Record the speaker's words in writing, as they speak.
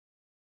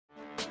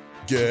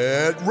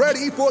Get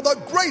ready for the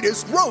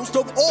greatest roast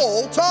of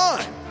all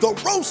time, the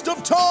Roast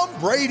of Tom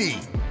Brady,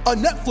 a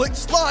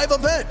Netflix live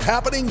event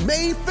happening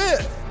May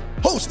 5th.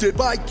 Hosted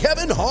by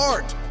Kevin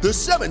Hart, the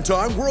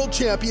 7-time world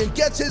champion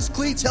gets his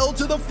cleats held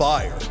to the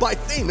fire by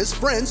famous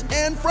friends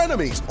and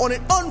frenemies on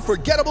an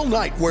unforgettable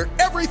night where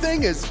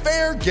everything is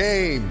fair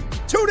game.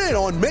 Tune in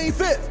on May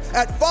 5th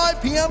at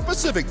 5 p.m.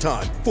 Pacific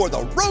time for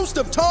the Roast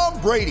of Tom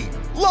Brady,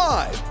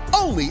 live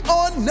only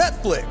on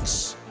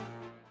Netflix.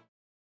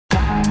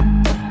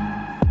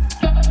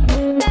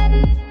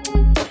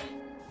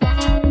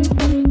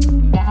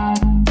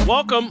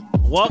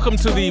 Welcome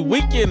to the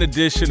weekend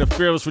edition of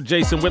Fearless with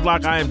Jason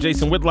Whitlock. I am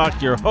Jason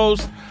Whitlock, your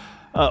host.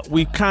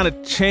 We've kind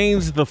of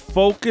changed the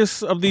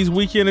focus of these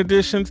weekend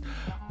editions.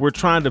 We're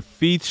trying to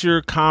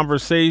feature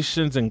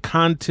conversations and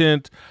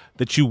content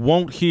that you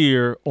won't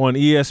hear on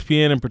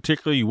ESPN in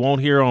particular. You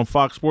won't hear on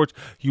Fox Sports.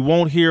 You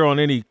won't hear on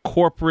any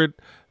corporate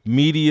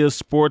media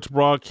sports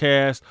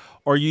broadcast,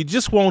 or you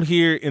just won't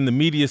hear in the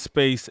media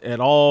space at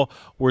all.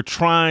 We're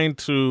trying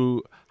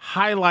to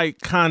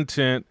highlight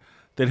content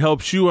that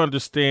helps you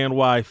understand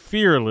why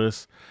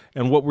Fearless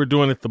and what we're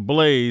doing at The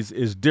Blaze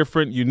is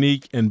different,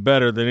 unique, and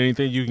better than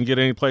anything you can get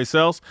anyplace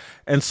else.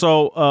 And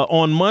so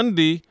on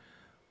Monday,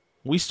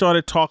 we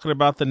started talking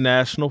about the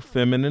National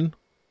Feminine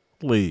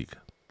League,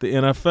 the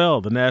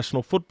NFL, the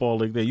National Football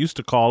League, they used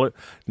to call it.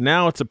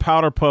 Now it's a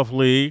powder puff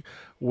league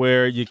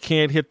where you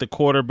can't hit the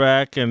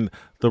quarterback, and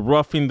the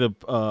roughing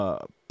the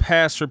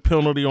passer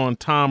penalty on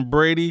Tom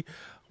Brady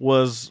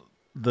was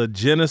the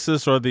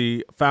genesis or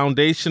the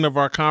foundation of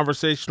our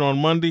conversation on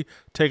Monday.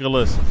 Take a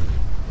listen.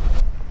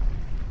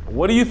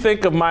 What do you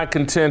think of my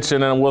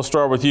contention, and we'll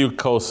start with you,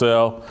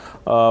 Cosell,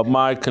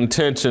 my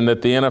contention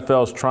that the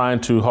NFL is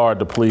trying too hard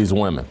to please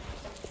women?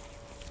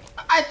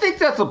 I think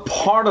that's a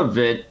part of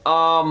it.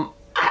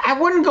 I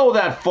wouldn't go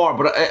that far,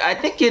 but I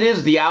think it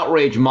is the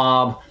outrage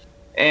mob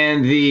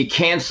and the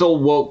cancel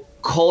woke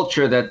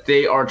culture that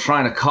they are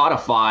trying to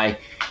codify.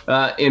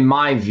 In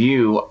my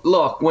view,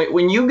 look,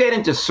 when you get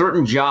into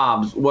certain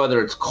jobs,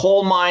 whether it's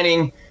coal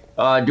mining,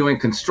 doing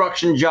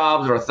construction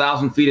jobs or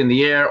 1,000 feet in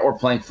the air, or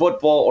playing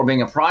football or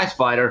being a prize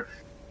fighter,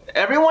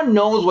 everyone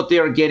knows what they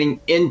are getting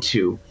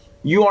into.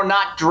 You are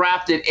not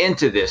drafted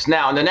into this.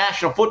 Now, in the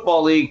National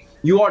Football League,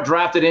 you are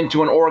drafted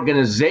into an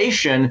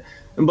organization,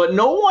 but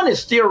no one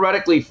is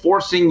theoretically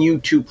forcing you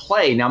to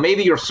play. Now,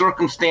 maybe your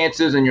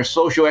circumstances and your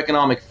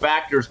socioeconomic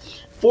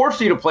factors force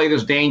you to play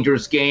this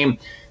dangerous game.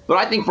 But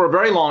I think for a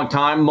very long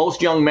time,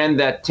 most young men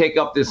that take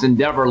up this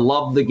endeavor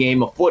love the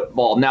game of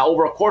football. Now,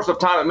 over a course of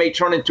time, it may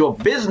turn into a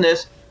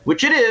business,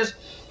 which it is,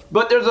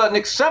 but there's an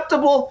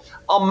acceptable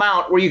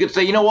amount where you could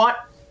say, you know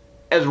what?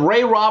 As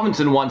Ray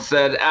Robinson once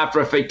said after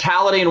a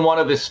fatality in one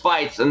of his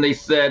fights, and they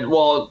said,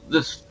 well,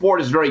 this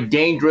sport is very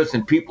dangerous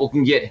and people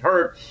can get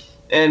hurt.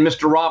 And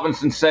Mr.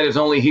 Robinson said as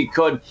only he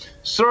could,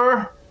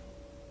 sir,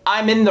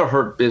 I'm in the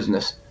hurt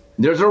business.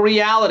 There's a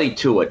reality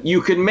to it.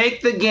 You can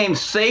make the game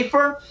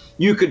safer.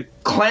 You could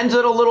cleanse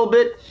it a little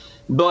bit,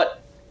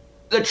 but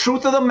the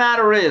truth of the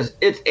matter is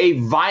it's a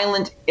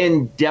violent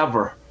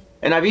endeavor.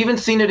 And I've even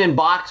seen it in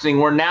boxing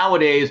where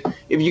nowadays,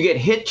 if you get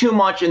hit too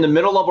much in the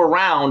middle of a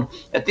round,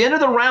 at the end of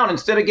the round,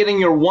 instead of getting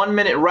your 1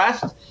 minute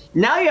rest,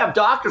 now you have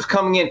doctors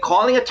coming in,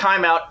 calling a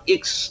timeout,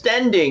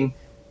 extending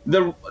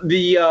the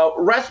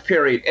rest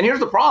period. And here's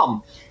the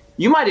problem.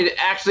 You might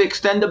actually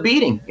extend the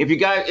beating. If you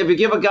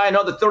give a guy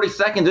another 30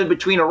 seconds in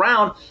between a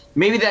round,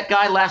 maybe that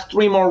guy lasts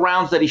 3 more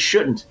rounds that he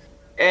shouldn't.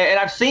 And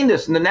I've seen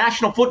this in the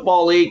National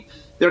Football League.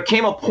 There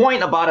came a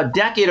point about a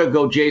decade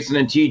ago, Jason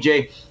and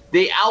TJ,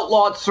 they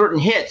outlawed certain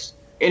hits.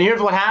 And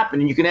here's what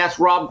happened. And you can ask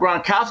Rob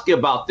Gronkowski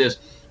about this.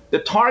 The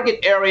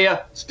target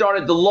area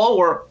started to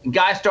lower.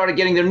 Guys started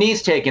getting their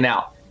knees taken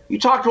out. You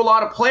talk to a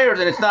lot of players,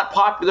 and it's not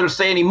popular to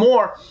say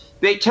anymore.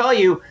 They tell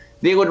you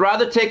they would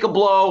rather take a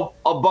blow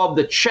above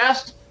the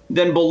chest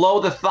than below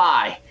the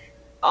thigh.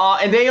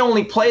 And they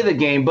only play the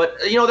game. But,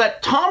 you know,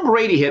 that Tom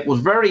Brady hit was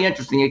very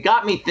interesting. It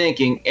got me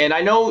thinking, and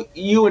I know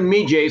you and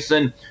me,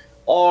 Jason,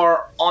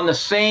 are on the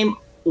same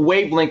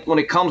wavelength when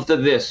it comes to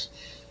this.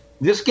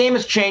 This game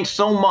has changed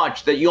so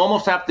much that you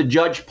almost have to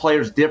judge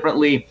players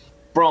differently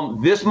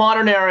from this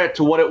modern era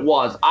to what it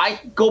was. I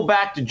go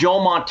back to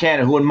Joe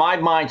Montana, who in my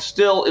mind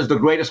still is the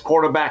greatest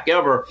quarterback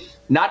ever,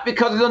 not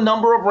because of the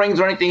number of rings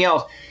or anything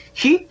else.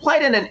 He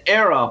played in an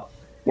era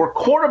where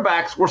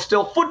quarterbacks were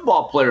still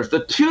football players.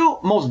 The two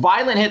most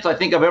violent hits I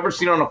think I've ever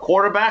seen on a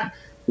quarterback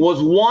was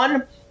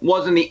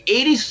in the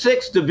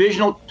 86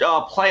 divisional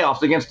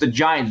playoffs against the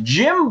Giants.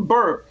 Jim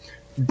Burt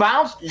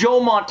bounced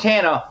Joe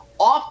Montana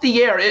off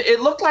the air.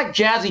 It looked like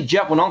Jazzy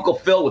Jeff when Uncle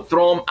Phil would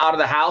throw him out of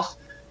the house.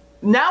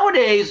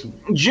 Nowadays,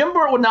 Jim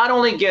Burt would not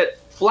only get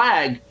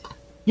flagged,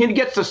 he'd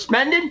get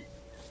suspended,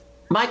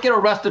 might get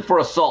arrested for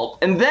assault.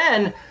 And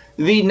then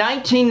the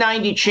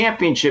 1990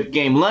 championship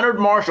game, Leonard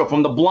Marshall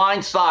from the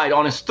blind side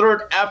on his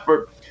third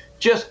effort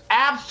just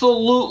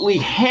absolutely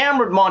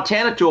hammered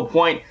Montana to a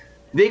point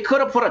they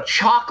could have put a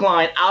chalk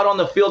line out on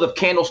the field of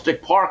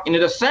Candlestick Park, and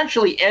it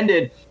essentially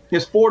ended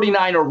his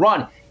 49er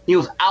run. He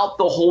was out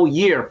the whole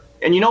year.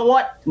 And you know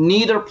what?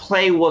 Neither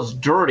play was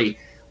dirty.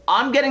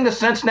 I'm getting the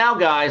sense now,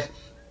 guys.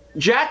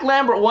 Jack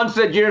Lambert once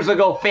said years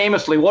ago,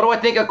 famously, what do I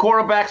think of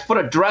quarterbacks? Put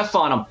a dress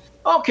on them.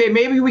 Okay,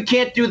 maybe we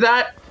can't do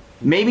that.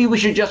 Maybe we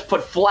should just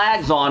put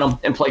flags on them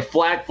and play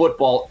flag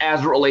football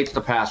as it relates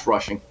to pass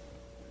rushing.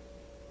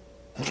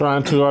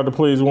 Trying too hard to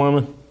please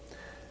women?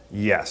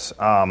 Yes.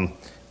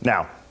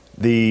 Now,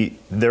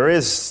 there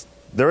is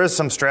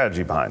some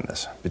strategy behind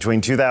this.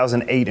 Between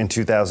 2008 and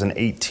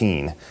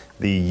 2018,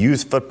 the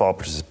youth football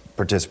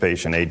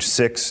participation, age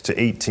 6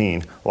 to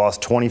 18,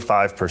 lost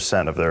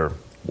 25% of their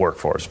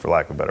workforce, for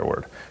lack of a better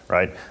word,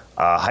 right?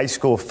 High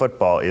school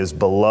football is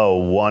below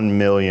 1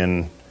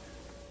 million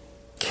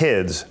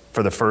kids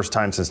for the first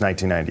time since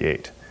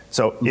 1998.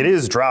 So it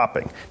is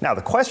dropping. Now,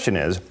 the question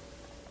is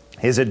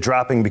it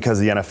dropping because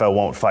the NFL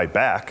won't fight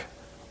back?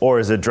 Or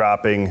is it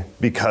dropping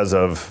because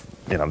of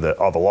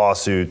all the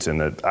lawsuits and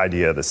the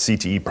idea of the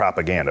CTE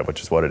propaganda,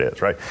 which is what it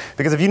is, right?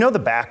 Because if you know the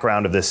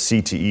background of this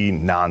CTE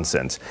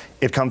nonsense,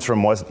 it comes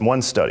from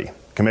one study,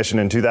 commissioned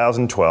in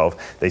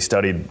 2012. They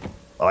studied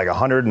like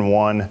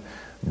 101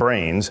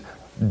 brains,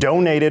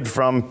 donated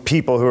from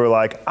people who were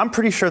like, I'm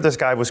pretty sure this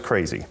guy was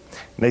crazy.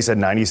 And they said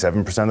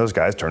 97% of those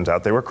guys, turns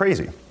out they were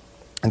crazy.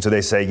 And so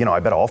they say, I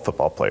bet all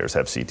football players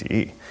have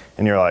CTE.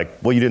 And you're like,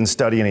 well, you didn't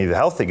study any of the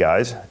healthy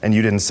guys, and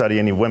you didn't study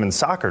any women's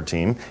soccer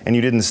team, and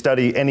you didn't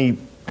study any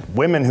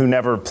women who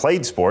never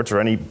played sports or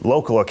any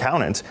local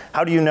accountants.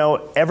 How do you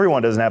know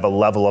everyone doesn't have a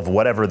level of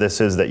whatever this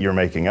is that you're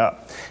making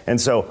up? And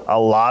so a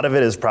lot of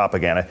it is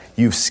propaganda.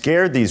 You've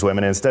scared these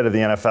women instead of the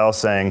NFL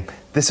saying,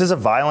 this is a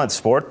violent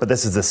sport, but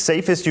this is the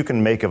safest you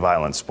can make a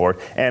violent sport,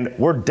 and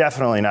we're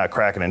definitely not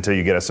cracking until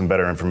you get us some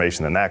better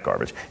information than that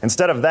garbage.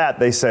 Instead of that,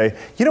 they say,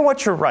 you know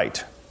what, you're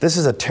right. This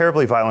is a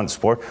terribly violent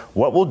sport.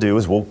 What we'll do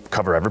is we'll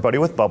cover everybody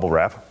with bubble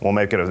wrap. We'll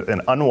make it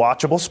an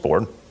unwatchable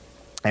sport.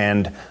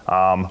 And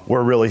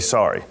we're really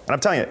sorry. And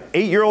I'm telling you,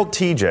 8-year-old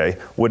TJ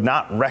would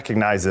not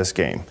recognize this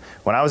game.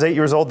 When I was 8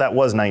 years old, that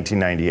was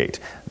 1998.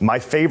 My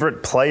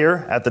favorite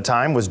player at the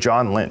time was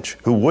John Lynch,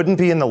 who wouldn't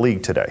be in the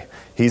league today.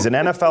 He's an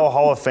NFL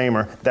Hall of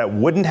Famer that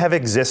wouldn't have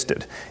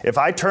existed. If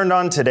I turned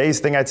on today's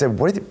thing, I'd say,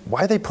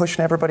 why are they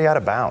pushing everybody out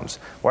of bounds?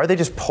 Why are they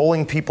just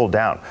pulling people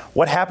down?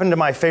 What happened to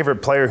my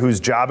favorite player whose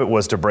job it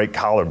was to break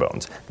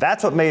collarbones?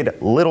 That's what made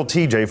little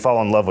TJ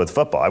fall in love with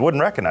football. I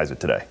wouldn't recognize it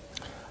today.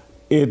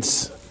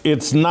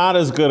 It's not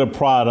as good a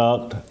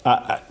product.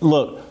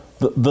 Look,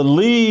 the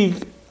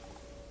league,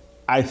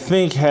 I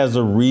think, has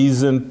a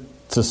reason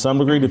to some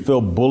degree to feel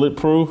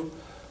bulletproof,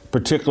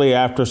 particularly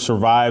after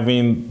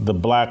surviving the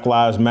Black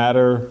Lives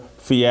Matter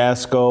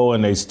fiasco,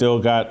 and they still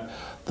got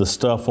the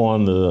stuff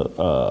on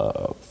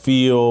the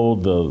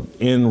field, the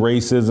end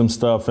racism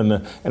stuff,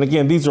 and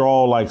again, these are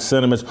all like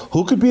sentiments.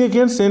 Who could be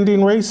against ending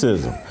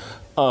racism?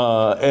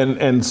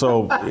 And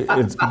so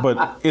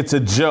it's a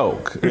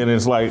joke, and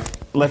it's like,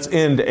 let's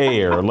end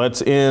air,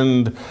 let's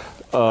end,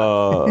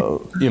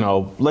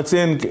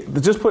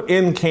 just put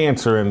end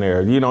cancer in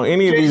there.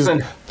 Any of Jason,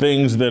 these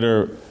things that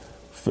are,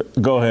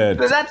 go ahead.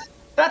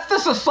 That's the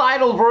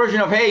societal version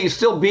of, hey, you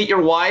still beat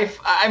your wife?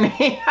 I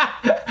mean,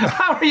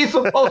 how are you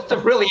supposed to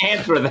really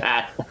answer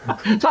that?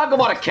 Talk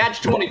about a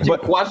catch-22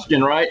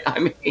 question, right? I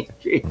mean,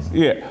 geez.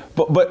 Yeah,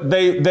 but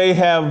they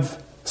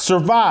have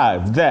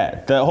survived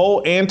that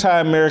whole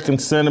anti-American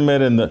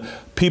sentiment and the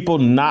people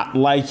not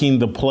liking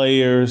the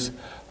players.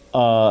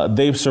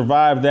 They've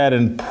survived that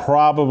and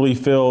probably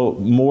feel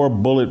more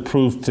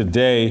bulletproof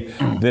today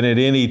than at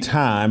any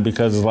time,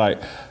 because it's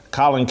like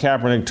Colin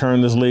Kaepernick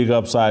turned this league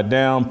upside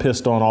down,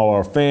 pissed on all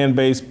our fan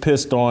base,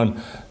 pissed on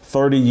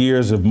 30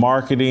 years of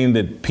marketing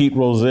that Pete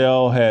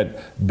Rozelle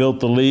had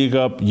built the league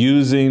up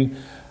using.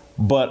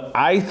 But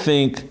I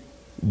think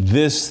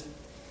this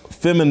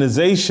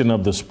feminization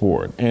of the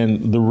sport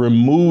and the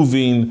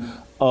removing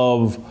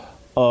of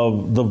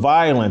the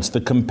violence,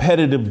 the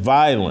competitive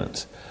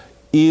violence,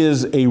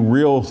 is a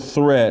real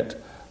threat.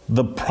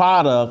 The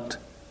product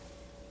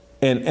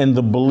and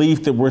the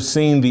belief that we're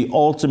seeing the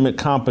ultimate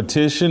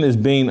competition is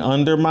being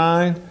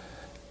undermined,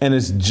 and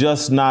it's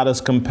just not as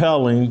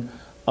compelling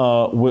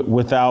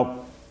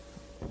without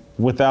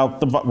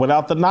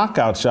the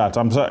knockout shots.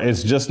 I'm sorry,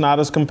 it's just not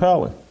as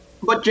compelling.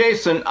 But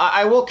Jason,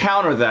 I will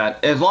counter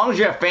that. As long as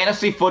you have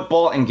fantasy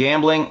football and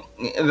gambling,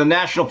 the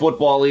National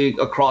Football League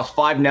across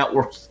 5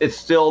 networks, it's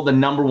still the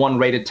 #1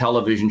 rated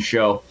television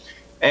show.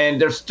 And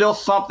there's still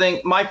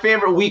something. My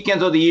favorite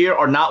weekends of the year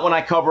are not when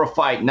I cover a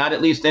fight, not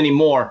at least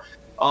anymore.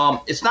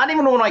 It's not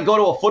even when I go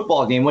to a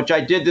football game, which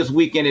I did this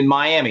weekend in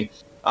Miami.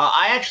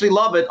 I actually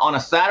love it on a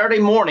Saturday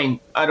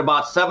morning at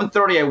about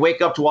 7:30. I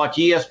wake up to watch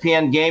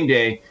ESPN Game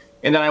Day,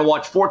 and then I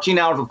watch 14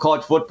 hours of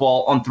college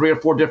football on 3 or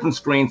 4 different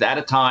screens at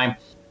a time.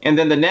 And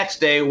then the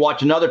next day,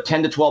 watch another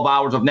 10 to 12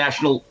 hours of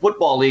National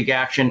Football League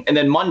action. And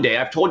then Monday,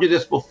 I've told you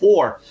this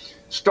before,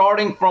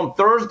 starting from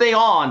Thursday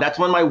on, that's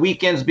when my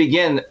weekends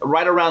begin,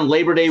 right around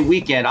Labor Day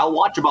weekend. I'll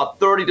watch about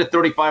 30 to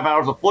 35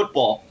 hours of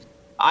football.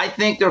 I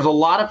think there's a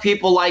lot of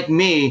people like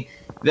me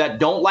that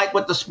don't like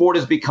what the sport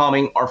is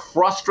becoming, are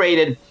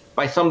frustrated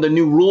by some of the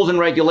new rules and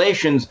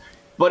regulations,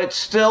 but it's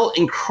still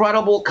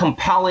incredible,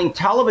 compelling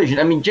television.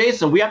 I mean,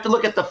 Jason, we have to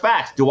look at the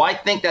facts. Do I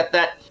think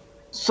that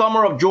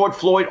summer of George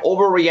Floyd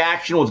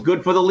overreaction was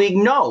good for the league?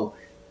 No.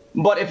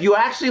 But if you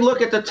actually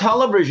look at the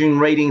television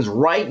ratings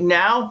right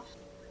now,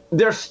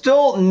 there's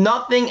still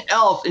nothing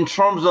else in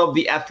terms of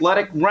the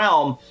athletic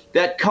realm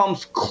that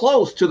comes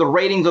close to the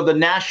ratings of the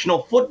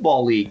National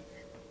Football League.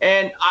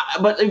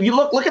 But if you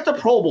look at the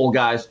Pro Bowl,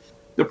 guys,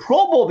 the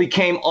Pro Bowl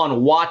became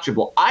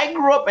unwatchable. I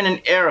grew up in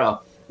an era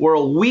where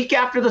a week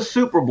after the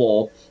Super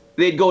Bowl,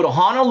 they'd go to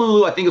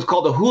Honolulu, I think it's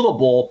called the Hula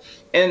Bowl,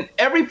 and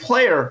every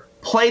player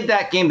played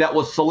that game that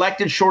was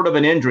selected short of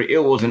an injury.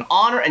 It was an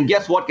honor, and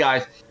guess what,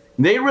 guys?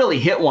 They really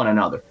hit one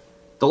another.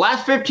 The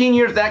last 15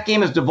 years, that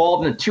game has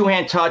devolved into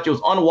two-hand touch. It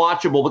was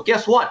unwatchable. But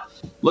guess what?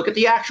 Look at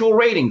the actual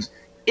ratings.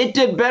 It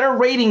did better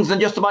ratings than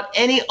just about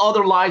any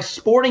other live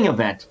sporting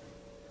event.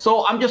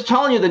 So I'm just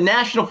telling you, the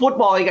National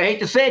Football League, I hate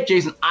to say it,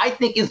 Jason, I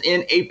think is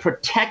in a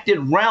protected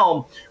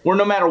realm where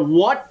no matter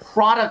what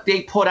product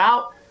they put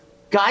out,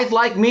 guys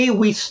like me,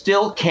 we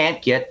still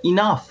can't get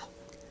enough.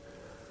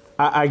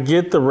 I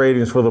get the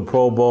ratings for the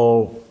Pro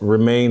Bowl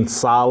remain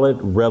solid,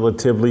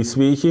 relatively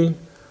speaking.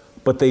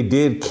 But they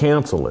did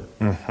cancel it.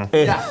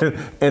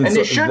 Mm-hmm. And so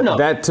they shouldn't have.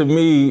 That to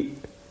me,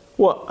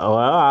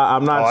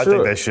 I'm not sure. I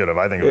think they should have.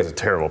 I think it was a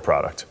terrible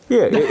product.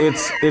 Yeah,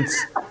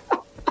 it's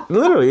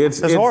literally,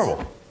 it's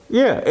horrible.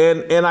 Yeah,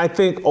 and I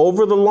think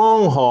over the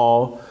long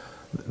haul,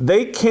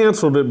 they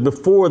canceled it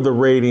before the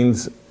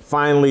ratings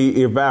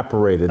finally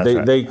evaporated.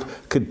 They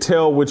could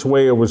tell which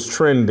way it was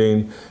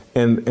trending,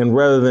 and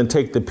rather than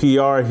take the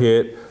PR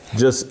hit,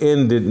 just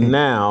end it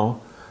now.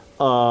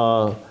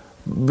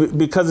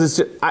 Because it's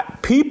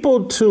just,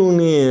 people tune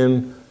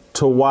in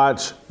to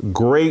watch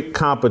great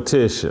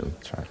competition.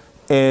 That's right.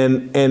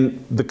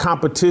 And the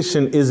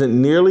competition isn't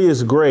nearly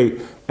as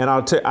great. And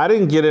I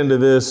didn't get into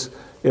this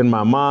in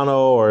my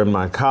mono or in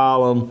my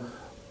column,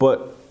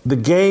 but the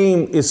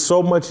game is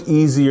so much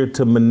easier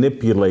to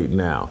manipulate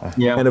now.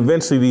 Yeah. And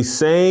eventually these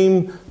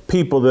same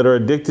people that are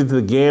addicted to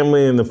the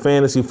gambling and the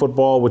fantasy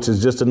football, which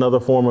is just another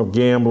form of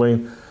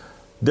gambling,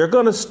 they're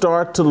going to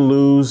start to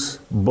lose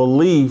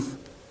belief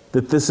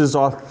that this is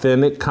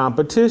authentic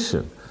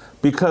competition.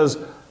 Because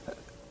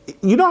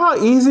you know how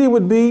easy it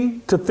would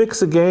be to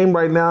fix a game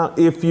right now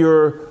if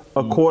you're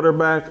a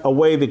quarterback, a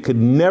way that could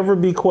never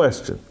be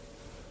questioned.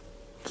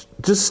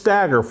 Just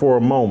stagger for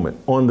a moment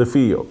on the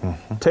field.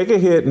 Mm-hmm. Take a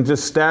hit and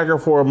just stagger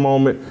for a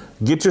moment.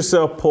 Get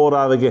yourself pulled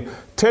out of the game.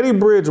 Teddy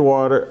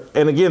Bridgewater,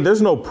 and again,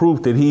 there's no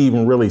proof that he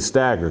even really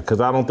staggered because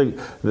I don't think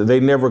they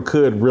never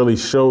could really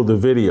show the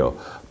video.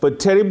 But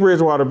Teddy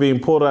Bridgewater being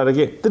pulled out of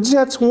the game, the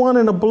Jets won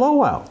in a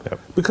blowout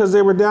because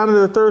they were down to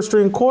the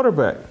third-string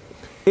quarterback.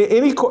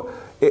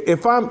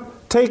 If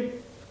take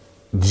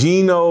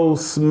Geno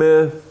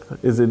Smith,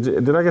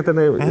 did I get the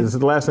name? Mm-hmm. Is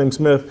the last name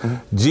Smith?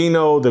 Mm-hmm.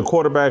 Geno, the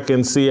quarterback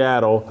in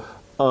Seattle,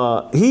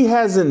 he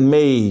hasn't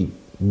made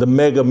the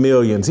mega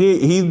millions.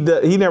 He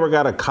never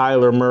got a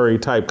Kyler Murray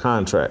type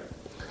contract.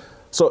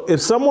 So if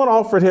someone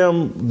offered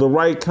him the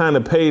right kind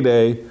of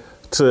payday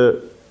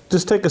to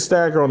just take a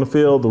stagger on the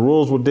field, the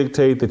rules will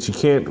dictate that you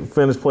can't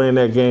finish playing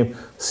that game.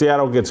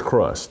 Seattle gets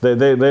crushed. They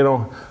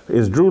don't.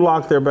 Is Drew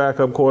Lock their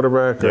backup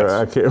quarterback? Yes.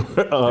 I can't.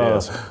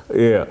 Yes.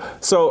 Yeah.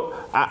 So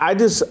I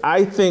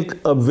think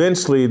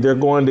eventually they're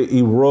going to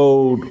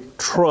erode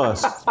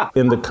trust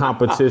in the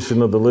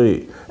competition of the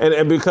league,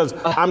 and because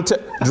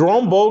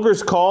Jerome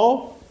Boger's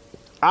call.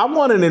 I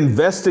want an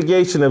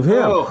investigation of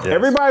him. Oh. Yes.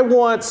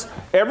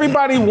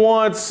 Everybody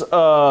wants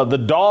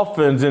the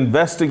Dolphins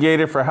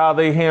investigated for how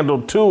they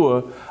handled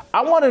Tua.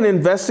 I want an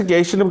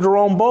investigation of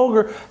Jerome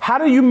Boger. How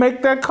do you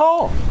make that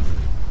call?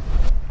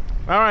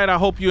 All right, I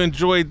hope you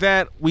enjoyed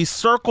that. We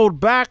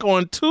circled back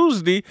on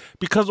Tuesday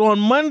because on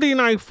Monday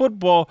Night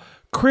Football,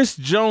 Chris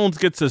Jones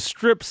gets a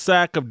strip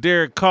sack of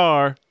Derek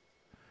Carr,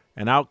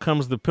 and out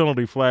comes the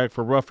penalty flag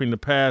for roughing the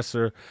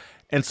passer.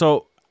 And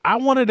so I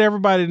wanted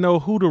everybody to know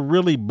who to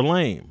really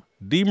blame.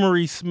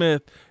 DeMaurice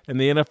Smith and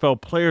the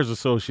NFL Players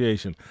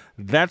Association.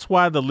 That's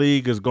why the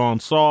league has gone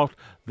soft.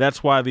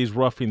 That's why these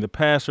roughing the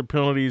passer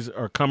penalties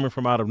are coming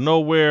from out of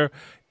nowhere.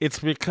 It's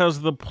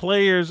because the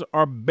players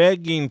are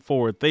begging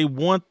for it. They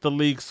want the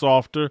league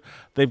softer.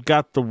 They've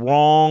got the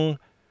wrong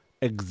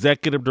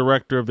executive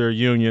director of their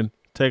union.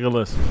 Take a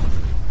listen.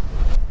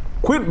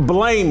 Quit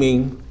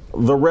blaming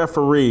the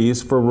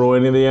referees for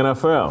ruining the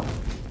NFL.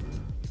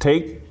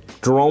 Take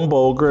Jerome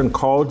Boger and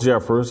Carl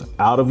Jeffers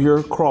out of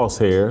your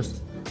crosshairs.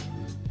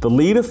 The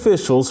lead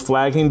officials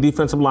flagging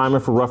defensive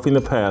linemen for roughing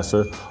the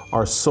passer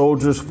are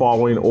soldiers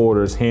following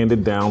orders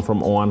handed down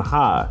from on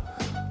high.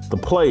 The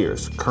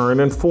players,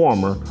 current and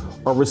former,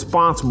 are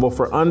responsible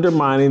for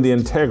undermining the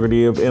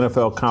integrity of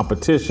NFL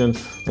competition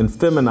and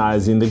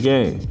feminizing the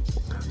game.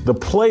 The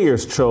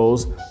players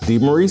chose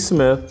DeMaurice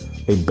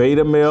Smith, a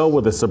beta male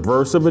with a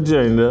subversive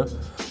agenda,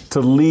 to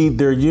lead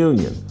their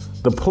union.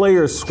 The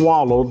players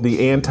swallowed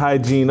the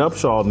anti-Gene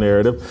Upshaw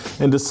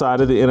narrative and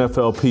decided the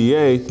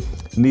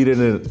NFLPA needed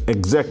an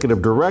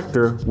executive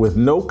director with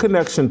no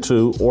connection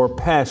to or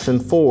passion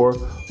for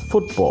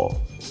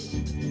football.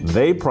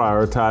 They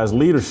prioritized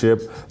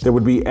leadership that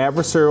would be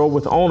adversarial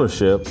with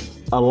ownership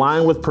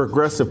aligned with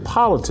progressive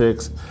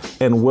politics,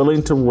 and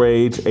willing to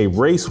wage a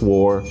race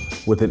war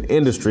with an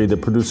industry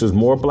that produces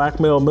more black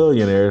male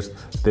millionaires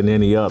than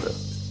any other.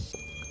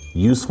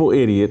 Useful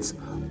idiots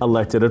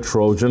elected a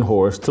Trojan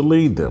horse to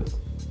lead them.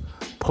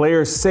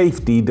 Player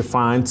safety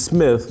defined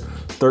Smith's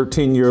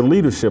 13-year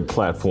leadership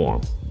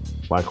platform.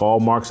 Like all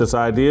Marxist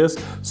ideas,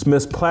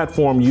 Smith's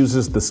platform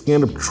uses the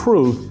skin of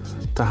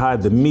truth to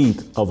hide the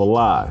meat of a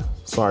lie.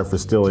 Sorry for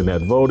stealing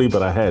that Vody,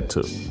 but I had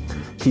to.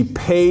 He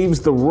paves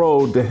the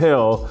road to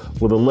hell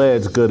with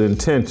alleged good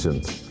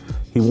intentions.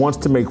 He wants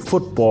to make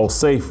football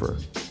safer.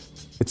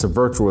 It's a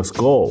virtuous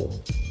goal,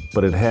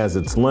 but it has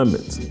its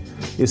limits.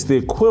 It's the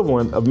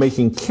equivalent of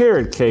making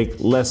carrot cake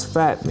less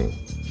fattening.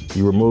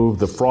 You remove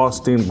the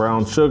frosting,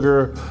 brown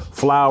sugar,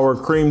 flour,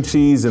 cream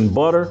cheese, and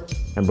butter,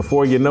 and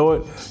before you know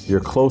it, you're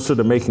closer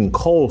to making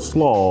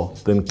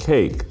coleslaw than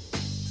cake.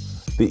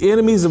 The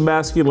enemies of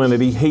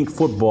masculinity hate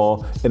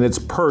football and its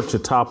perch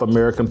atop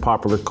American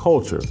popular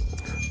culture.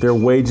 They're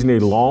waging a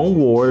long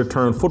war to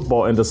turn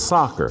football into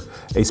soccer,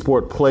 a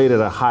sport played at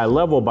a high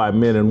level by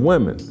men and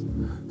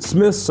women.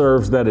 Smith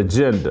serves that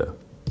agenda.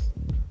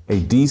 A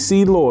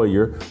D.C.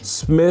 lawyer,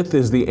 Smith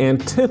is the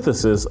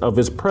antithesis of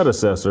his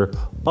predecessor,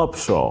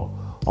 Upshaw,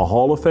 a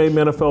Hall of Fame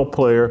NFL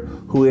player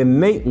who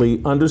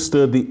innately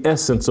understood the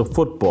essence of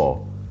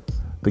football.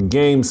 The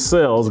game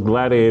sells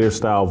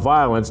gladiator-style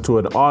violence to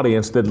an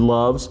audience that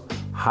loves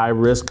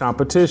high-risk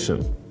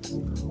competition.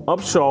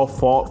 Upshaw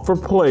fought for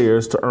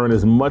players to earn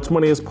as much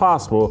money as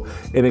possible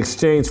in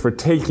exchange for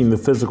taking the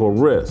physical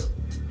risk.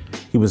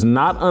 He was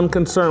not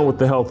unconcerned with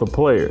the health of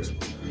players.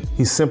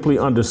 He simply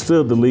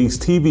understood the league's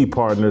TV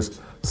partners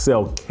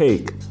sell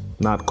cake,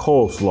 not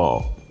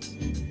coleslaw.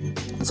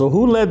 So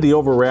who led the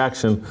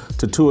overreaction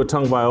to Tua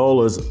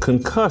Tagovailoa's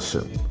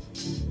concussion?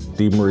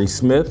 DeMaurice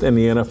Smith and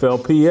the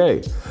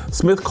NFLPA.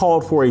 Smith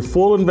called for a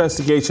full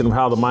investigation of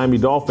how the Miami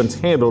Dolphins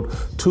handled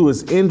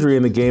Tua's injury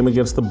in the game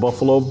against the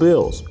Buffalo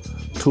Bills.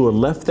 Tua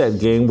left that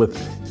game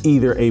with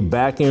either a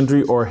back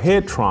injury or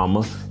head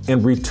trauma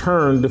and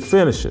returned to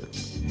finish it.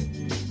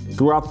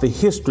 Throughout the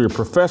history of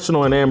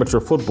professional and amateur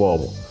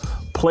football,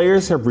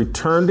 players have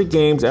returned to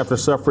games after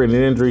suffering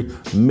an injury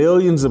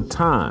millions of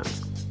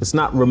times. It's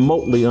not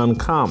remotely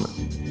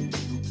uncommon.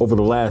 Over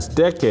the last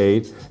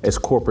decade, as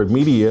corporate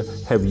media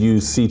have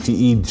used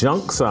CTE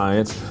junk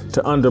science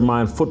to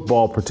undermine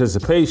football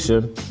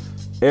participation,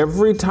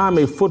 every time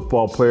a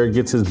football player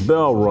gets his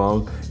bell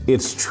rung,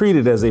 it's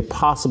treated as a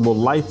possible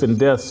life and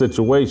death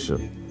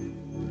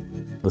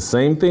situation. The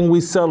same thing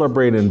we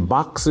celebrate in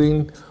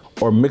boxing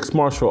or mixed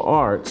martial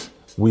arts,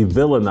 we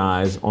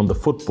villainize on the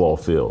football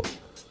field.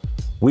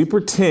 We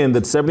pretend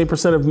that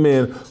 70% of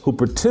men who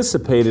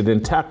participated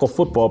in tackle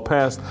football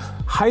past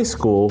high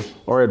school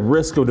are at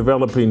risk of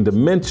developing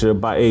dementia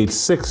by age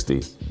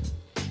 60.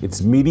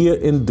 It's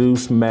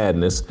media-induced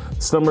madness,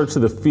 similar to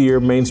the fear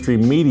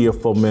mainstream media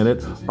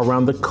fomented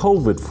around the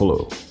COVID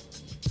flu.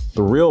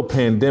 The real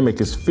pandemic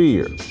is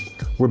fear.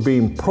 We're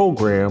being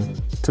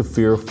programmed to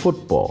fear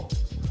football.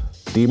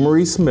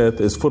 DeMaurice Smith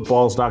is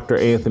football's Dr.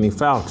 Anthony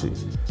Fauci.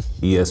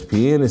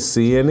 ESPN is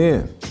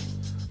CNN.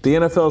 The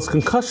NFL's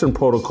concussion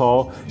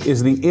protocol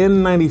is the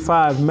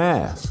N95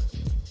 mask.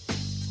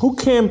 Who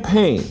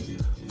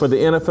campaigned for the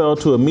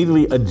NFL to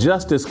immediately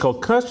adjust its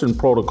concussion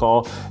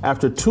protocol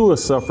after Tua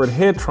suffered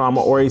head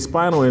trauma or a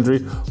spinal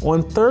injury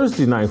on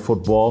Thursday Night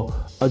Football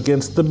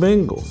against the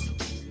Bengals?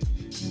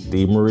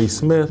 DeMaurice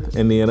Smith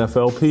and the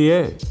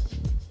NFLPA.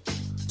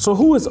 So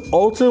who is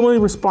ultimately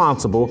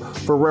responsible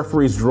for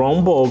referees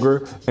Jerome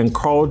Boger and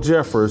Carl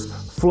Jeffers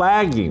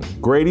flagging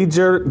Grady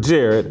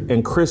Jarrett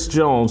and Chris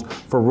Jones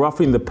for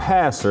roughing the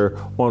passer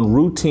on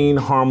routine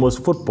harmless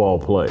football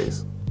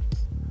plays?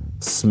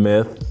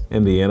 Smith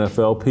and the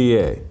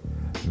NFLPA.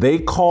 They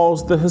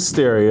caused the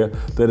hysteria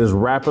that is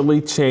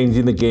rapidly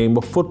changing the game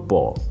of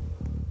football.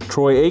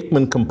 Troy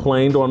Aikman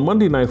complained on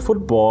Monday Night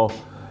Football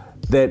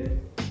that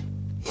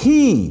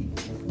he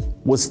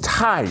was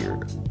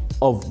tired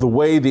of the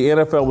way the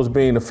NFL was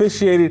being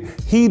officiated.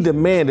 He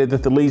demanded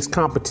that the league's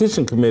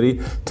competition committee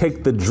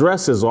take the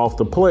dresses off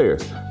the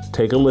players.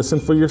 Take a listen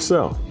for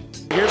yourself.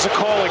 Here's a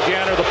call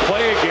again, or the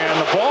play again.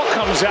 The ball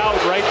comes out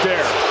right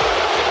there.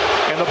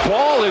 And the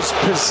ball is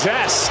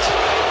possessed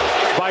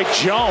by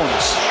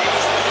Jones.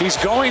 He's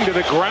going to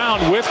the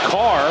ground with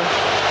Carr.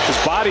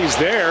 His body's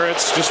there.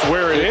 It's just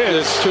where it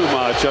is. It's too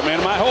much. I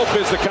mean, my hope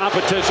is the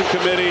competition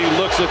committee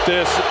looks at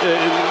this in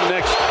the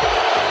next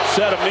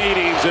set of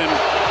meetings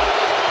and,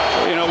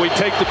 we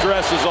take the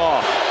dresses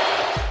off.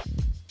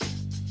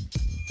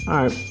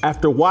 All right.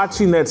 After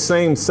watching that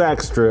same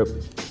sack strip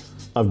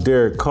of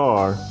Derek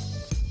Carr,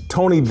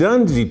 Tony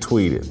Dungy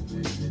tweeted,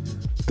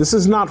 "This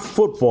is not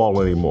football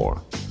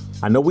anymore.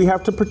 I know we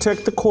have to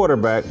protect the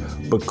quarterback,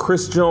 but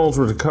Chris Jones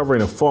was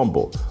recovering a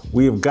fumble.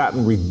 We have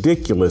gotten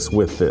ridiculous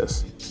with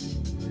this."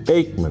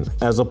 Aikman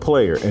as a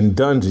player and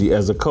Dungy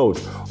as a coach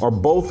are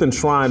both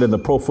enshrined in the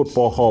Pro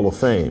Football Hall of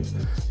Fame.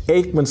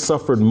 Aikman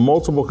suffered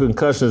multiple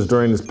concussions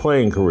during his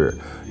playing career.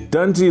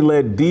 Dungy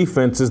led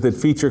defenses that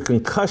feature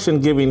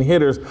concussion-giving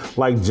hitters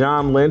like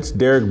John Lynch,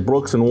 Derek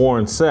Brooks, and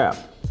Warren Sapp.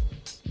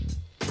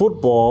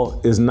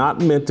 Football is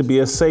not meant to be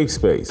a safe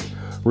space.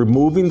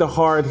 Removing the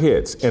hard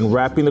hits and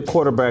wrapping the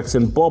quarterbacks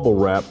in bubble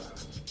wrap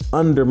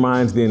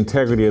undermines the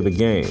integrity of the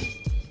game.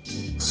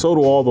 So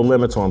do all the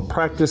limits on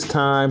practice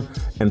time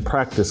and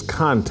practice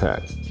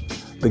contact.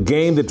 The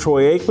game that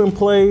Troy Aikman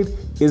played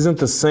isn't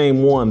the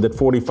same one that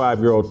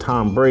 45-year-old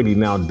Tom Brady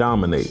now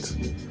dominates.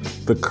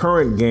 The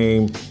current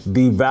game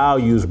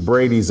devalues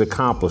Brady's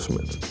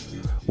accomplishments.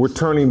 We're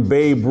turning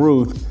Babe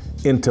Ruth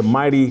into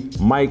mighty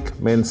Mike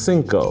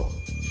Mancinko.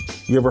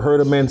 You ever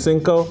heard of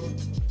Mancinko?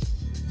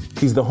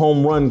 He's the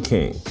home run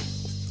king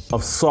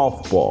of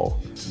softball.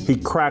 He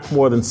cracked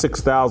more than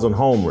 6,000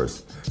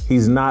 homers.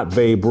 He's not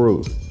Babe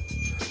Ruth.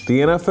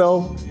 The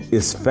NFL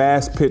is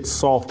fast-pitch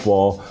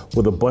softball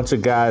with a bunch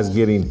of guys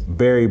getting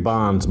Barry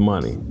Bonds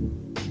money.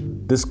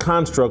 This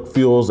construct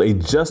fuels a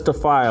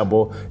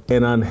justifiable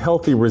and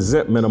unhealthy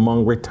resentment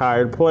among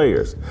retired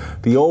players.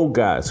 The old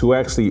guys who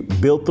actually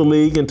built the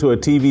league into a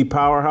TV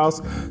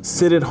powerhouse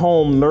sit at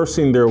home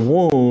nursing their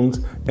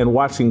wounds and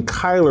watching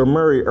Kyler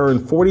Murray earn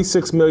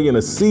 $46 million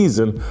a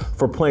season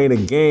for playing a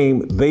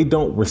game they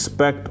don't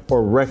respect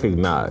or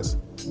recognize.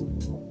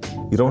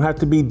 You don't have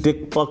to be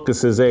Dick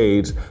Butkus's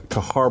age to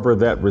harbor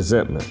that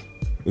resentment.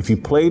 If you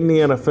played in the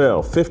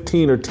NFL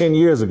 15 or 10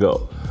 years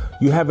ago,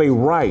 you have a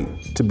right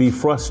to be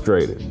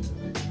frustrated.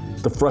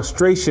 The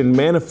frustration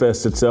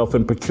manifests itself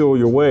in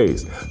peculiar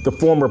ways. The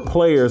former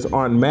players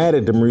aren't mad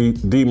at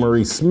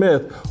DeMaurice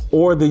Smith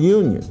or the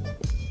union.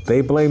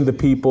 They blame the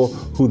people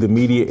who the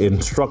media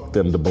instruct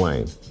them to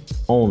blame.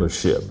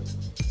 Ownership.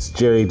 It's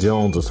Jerry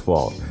Jones's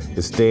fault.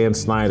 It's Dan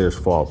Snyder's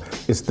fault.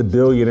 It's the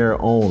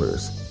billionaire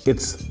owners.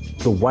 It's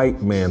the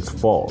white man's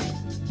fault.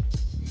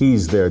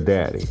 He's their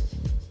daddy.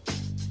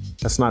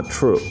 That's not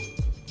true.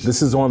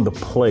 This is on the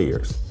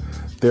players.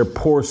 They're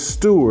poor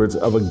stewards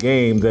of a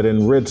game that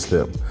enriched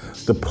them.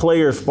 The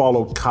players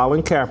followed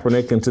Colin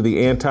Kaepernick into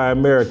the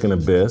anti-American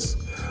abyss.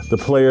 The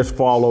players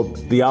followed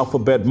the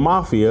Alphabet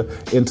Mafia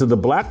into the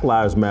Black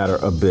Lives Matter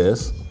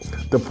abyss.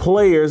 The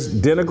players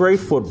denigrate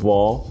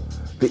football,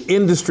 the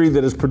industry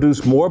that has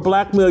produced more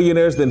black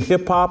millionaires than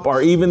hip-hop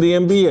or even the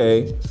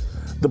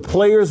NBA. The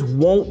players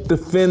won't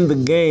defend the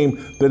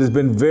game that has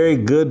been very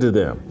good to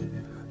them.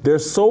 They're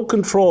so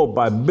controlled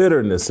by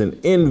bitterness and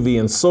envy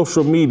and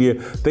social media,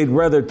 they'd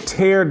rather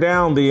tear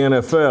down the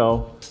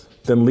NFL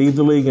than leave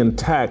the league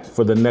intact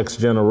for the next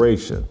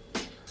generation.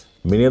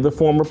 Many of the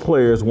former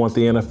players want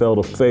the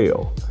NFL to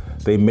fail.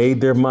 They made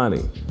their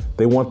money.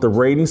 They want the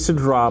ratings to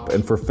drop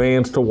and for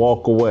fans to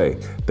walk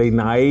away. They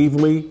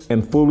naively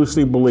and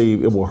foolishly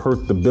believe it will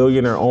hurt the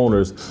billionaire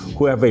owners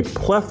who have a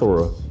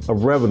plethora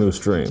of revenue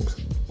streams.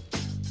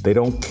 They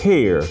don't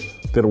care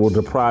that it will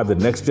deprive the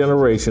next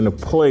generation of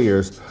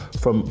players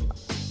from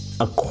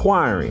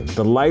acquiring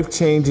the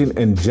life-changing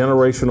and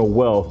generational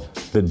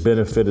wealth that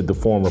benefited the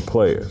former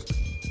players.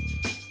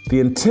 The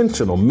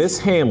intentional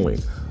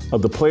mishandling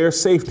of the player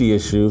safety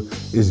issue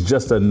is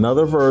just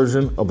another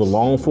version of the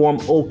long-form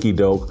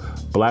okey-doke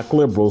black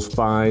liberals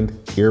find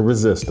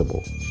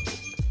irresistible.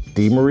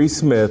 DeMaurice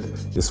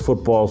Smith is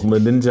football's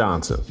Lyndon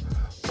Johnson.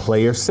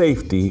 Player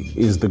safety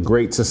is the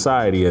Great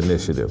Society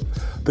Initiative.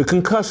 The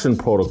concussion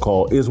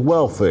protocol is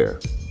welfare.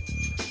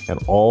 And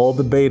all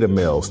the beta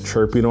males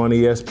chirping on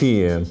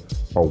ESPN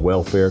are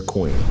welfare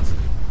queens.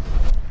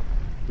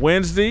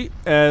 Wednesday,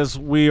 as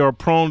we are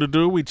prone to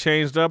do, we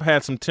changed up,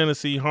 had some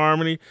Tennessee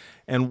Harmony,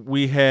 and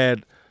we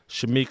had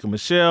Shamika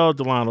Michelle,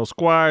 Delano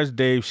Squires,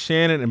 Dave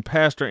Shannon, and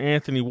Pastor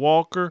Anthony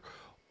Walker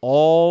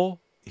all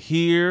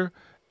here,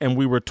 and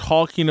we were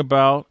talking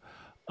about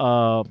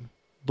the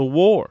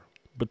war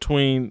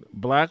between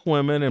black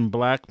women and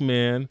black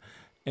men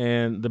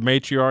and the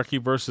matriarchy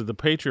versus the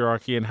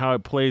patriarchy and how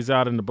it plays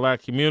out in the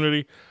black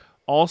community.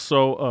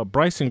 Also,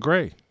 Bryson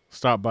Gray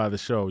stopped by the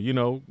show. You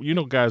know,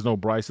 guys know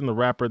Bryson, the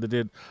rapper that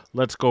did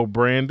Let's Go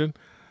Brandon.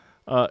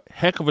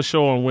 Heck of a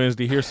show on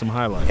Wednesday. Here's some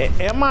highlights.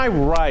 Am I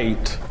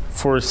right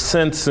for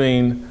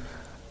sensing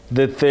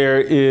that there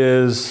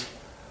is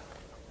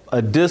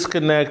a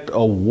disconnect,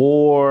 a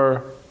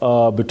war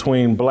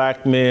between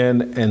black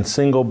men and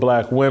single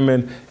black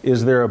women?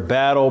 Is there a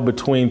battle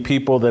between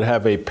people that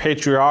have a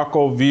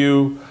patriarchal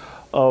view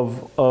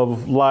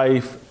of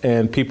life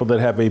and people that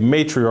have a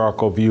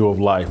matriarchal view of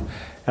life?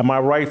 Am I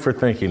right for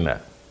thinking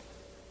that?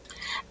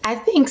 I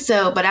think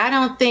so, but I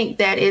don't think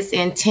that it's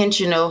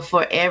intentional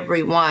for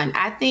everyone.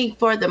 I think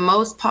for the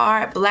most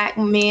part, black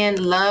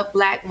men love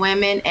black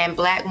women and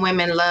black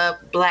women love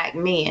black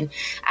men.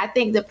 I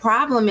think the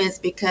problem is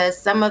because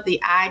some of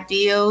the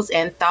ideals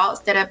and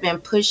thoughts that have been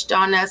pushed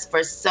on us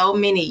for so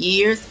many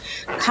years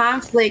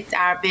conflict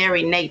our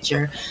very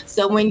nature.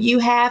 So when you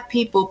have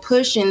people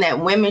pushing that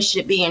women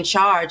should be in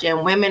charge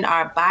and women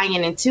are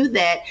buying into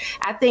that,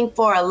 I think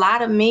for a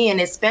lot of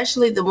men,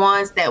 especially the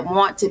ones that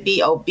want to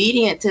be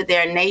obedient to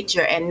their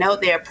nature and know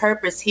their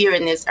purpose here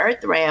in this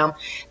earth realm,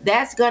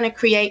 that's going to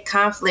create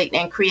conflict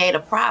and create a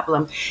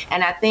problem.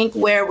 And I think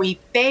where we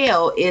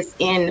fail is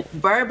in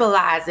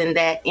verbalizing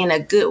that in a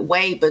good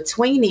way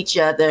between each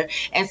other.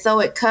 And so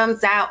it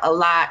comes out a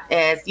lot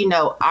as,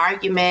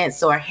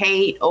 arguments or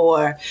hate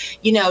or,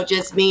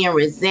 just being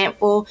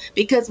resentful,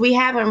 because we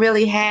haven't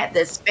really had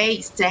the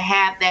space to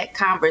have that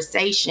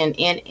conversation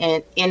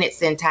in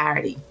its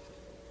entirety.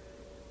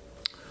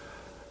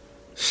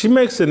 She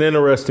makes an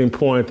interesting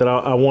point that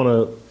I want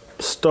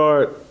to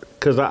start,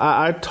 because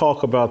I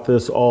talk about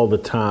this all the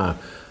time.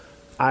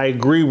 I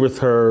agree with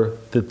her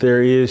that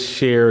there is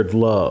shared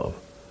love.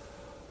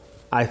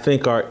 I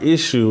think our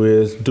issue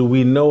is, do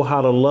we know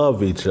how to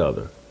love each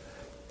other?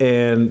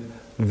 And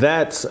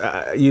that's,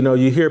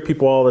 you hear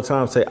people all the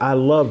time say, I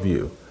love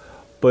you.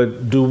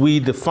 But do we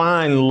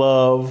define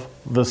love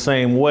the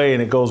same way?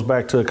 And it goes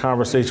back to a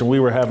conversation we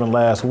were having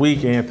last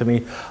week,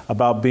 Anthony,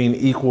 about being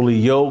equally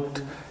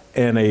yoked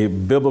and a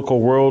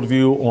biblical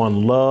worldview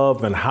on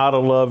love and how to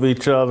love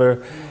each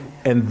other.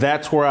 And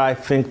that's where I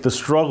think the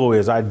struggle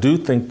is. I do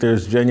think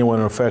there's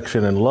genuine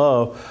affection and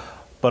love,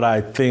 but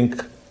I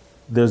think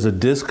there's a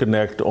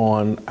disconnect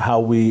on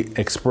how we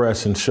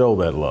express and show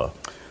that love.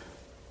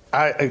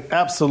 I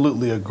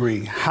absolutely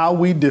agree. How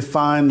we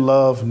define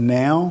love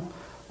now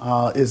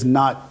is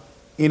not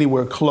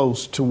anywhere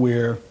close to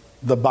where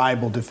the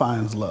Bible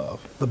defines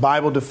love. The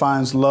Bible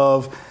defines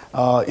love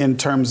in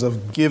terms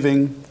of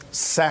giving,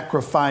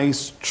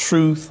 sacrifice,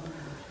 truth.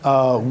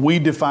 We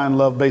define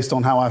love based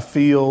on how I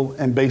feel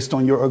and based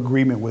on your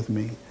agreement with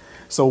me.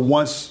 So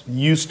once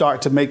you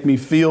start to make me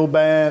feel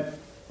bad,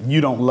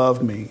 you don't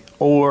love me.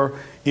 Or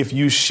if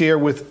you share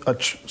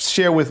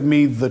with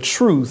me the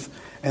truth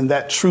and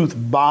that truth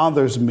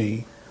bothers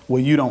me,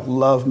 well, you don't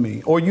love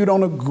me. Or you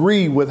don't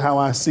agree with how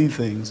I see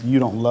things, you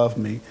don't love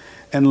me.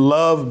 And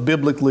love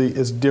biblically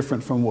is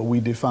different from what we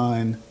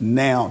define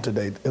now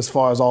today, as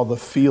far as all the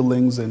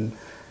feelings and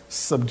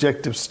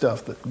subjective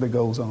stuff that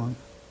goes on.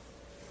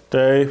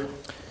 Dave?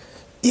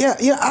 Yeah,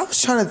 I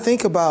was trying to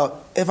think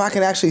about if I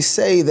can actually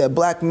say that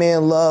black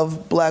men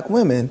love black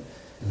women.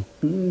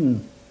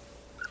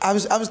 I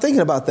was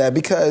thinking about that,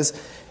 because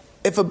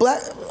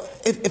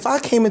if I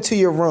came into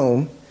your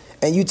room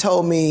and you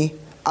told me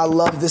I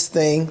love this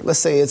thing, let's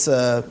say it's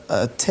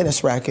a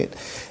tennis racket,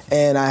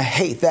 and I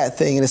hate that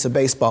thing and it's a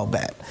baseball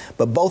bat,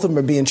 but both of them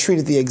are being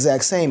treated the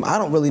exact same, I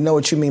don't really know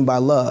what you mean by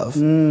love.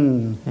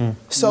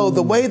 So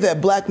the way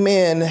that black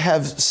men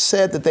have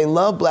said that they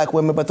love black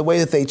women, but the way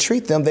that they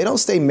treat them, they don't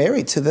stay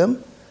married to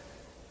them.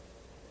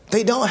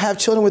 They don't have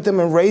children with them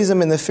and raise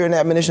them in the fear and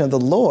admonition of the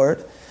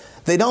Lord.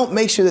 They don't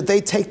make sure that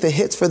they take the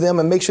hits for them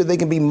and make sure they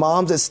can be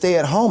moms that stay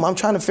at home. I'm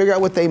trying to figure out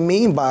what they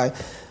mean by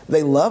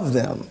they love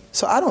them.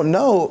 So I don't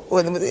know.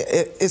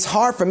 It's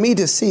hard for me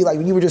to see, like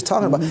you were just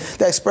talking about,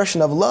 that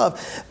expression of love.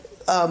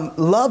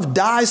 Love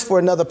dies for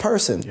another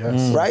person,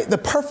 right? The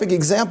perfect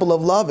example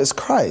of love is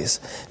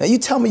Christ. Now you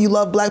tell me you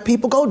love black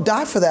people, go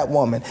die for that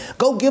woman.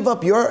 Go give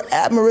up your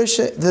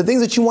admiration, the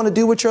things that you want to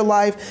do with your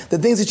life, the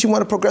things that you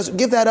want to progress,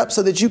 give that up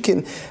so that you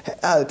can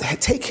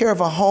take care of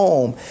a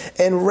home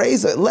and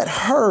let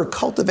her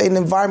cultivate an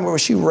environment where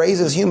she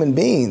raises human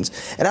beings.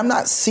 And I'm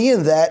not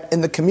seeing that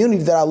in the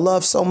community that I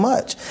love so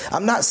much.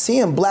 I'm not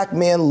seeing black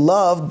men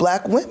love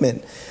black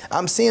women.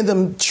 I'm seeing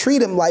them treat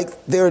them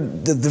like they're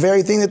the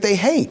very thing that they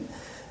hate.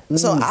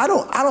 So I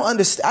don't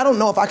understand. I don't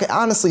know if I can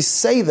honestly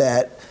say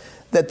that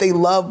they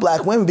love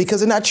black women,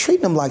 because they're not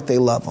treating them like they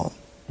love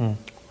them.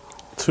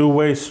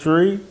 Two-way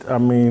street. I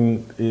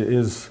mean,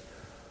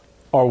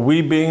 are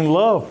we being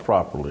loved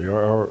properly,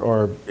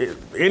 or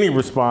any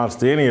response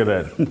to any of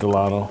that,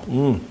 Delano?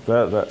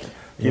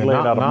 You laid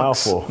out a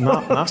mouthful.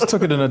 Knox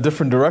took it in a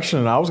different direction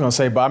than I was going to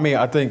say, but I mean,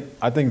 I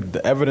think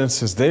the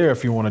evidence is there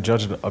if you want to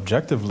judge it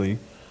objectively.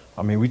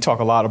 I mean, we talk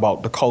a lot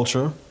about the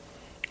culture.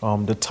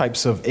 The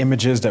types of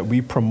images that we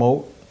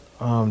promote,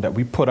 that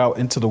we put out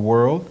into the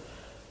world.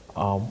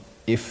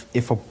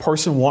 If a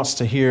person wants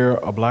to hear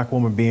a black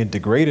woman being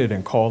degraded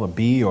and called a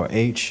B or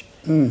H,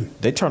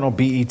 they turn on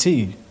BET,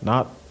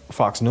 not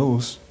Fox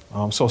News.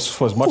 So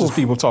for as much as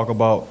people talk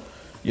about,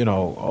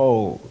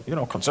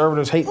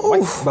 conservatives hate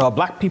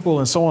black people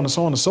and so on and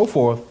so on and so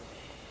forth,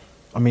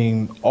 I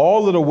mean,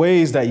 all of the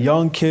ways that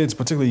young kids,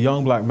 particularly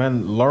young black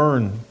men,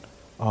 learn,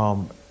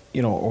 or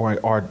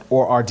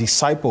are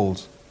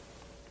discipled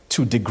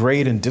to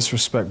degrade and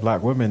disrespect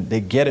black women, they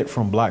get it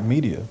from black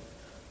media.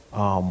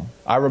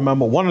 I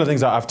remember one of the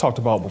things that I've talked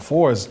about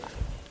before is,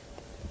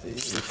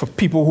 for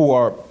people who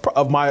are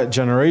of my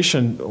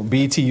generation,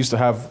 BET used to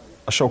have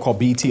a show called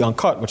BET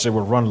Uncut, which they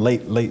would run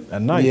late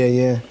at night.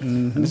 Yeah.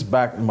 And this is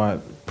back in my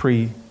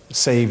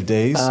pre-save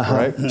days,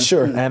 right?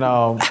 Sure.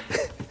 And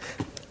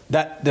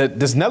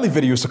this Nelly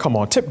video used to come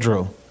on, Tip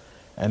Drill.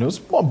 And it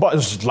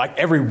was like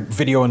every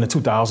video in the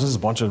 2000s, a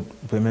bunch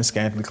of women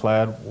scantily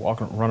clad,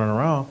 running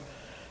around.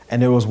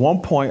 And there was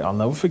one point, I'll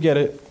never forget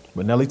it,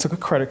 but Nelly took a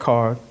credit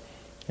card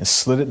and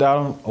slid it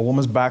down a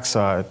woman's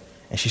backside,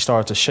 and she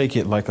started to shake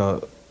it like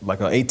a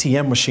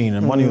ATM machine,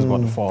 and money was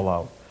about to fall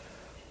out.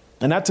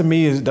 And that to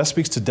me, that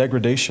speaks to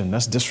degradation.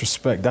 That's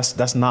disrespect.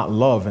 That's not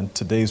love in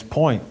today's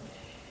point.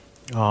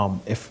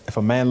 If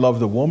a man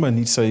loved a woman,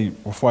 he'd say,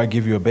 before I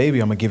give you a baby,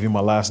 I'm going to give you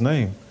my last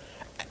name.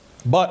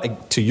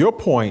 But to your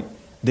point,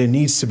 there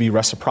needs to be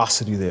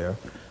reciprocity there.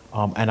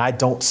 And I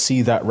don't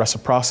see that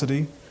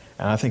reciprocity.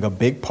 And I think a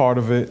big part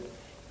of it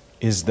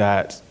is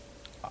that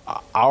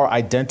our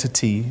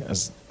identity,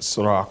 as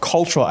sort of our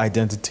cultural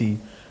identity,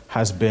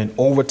 has been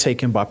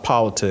overtaken by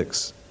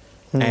politics.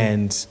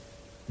 And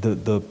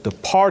the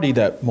party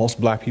that most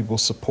black people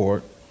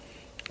support,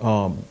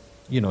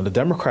 the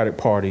Democratic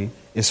Party,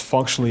 is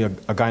functionally a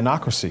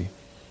gynocracy.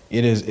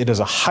 It is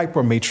a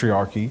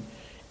hyper-matriarchy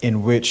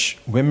in which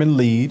women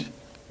lead,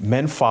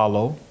 men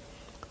follow.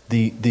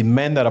 The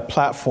men that are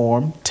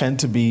platformed tend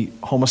to be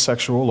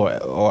homosexual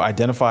or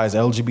identify as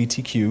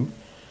LGBTQ,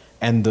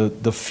 and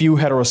the few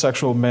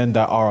heterosexual men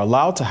that are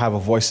allowed to have a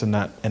voice in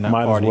that party.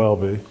 Might as well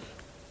be.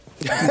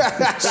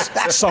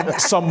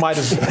 some might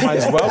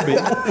as well be.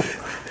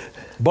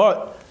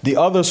 But the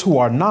others who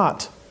are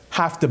not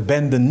have to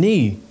bend the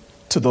knee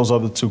to those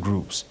other two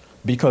groups,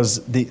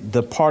 because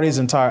the party's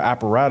entire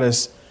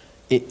apparatus,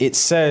 it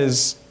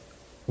says,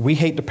 we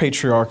hate the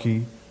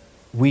patriarchy,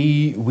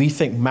 we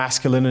think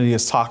masculinity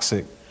is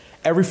toxic.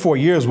 Every 4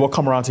 years we'll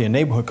come around to your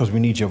neighborhood because we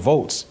need your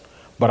votes.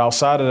 But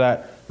outside of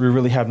that, we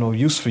really have no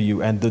use for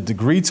you. And the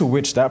degree to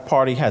which that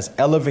party has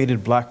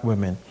elevated black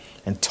women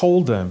and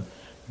told them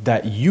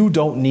that you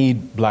don't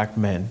need black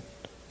men.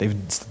 They've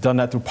done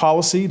that through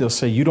policy. They'll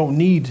say, you don't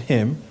need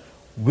him.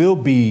 We'll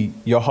be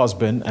your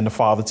husband and the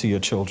father to your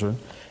children.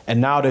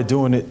 And now they're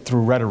doing it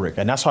through rhetoric.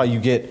 And that's how you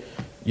get,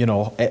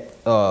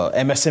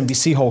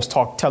 MSNBC hosts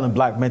telling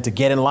black men to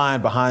get in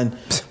line behind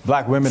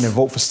black women and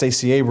vote for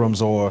Stacey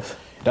Abrams. Or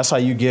that's how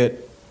you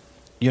get,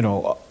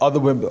 other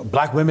women,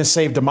 black women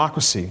save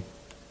democracy,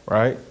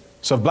 right?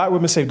 So if black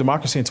women saved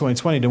democracy in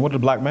 2020, then what did a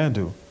black man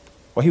do?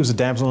 Well, he was a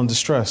damsel in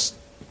distress.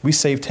 We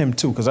saved him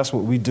too, because that's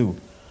what we do.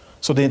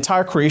 So the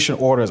entire creation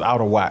order is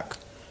out of whack.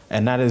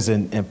 And that is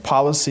in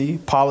policy,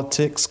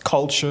 politics,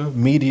 culture,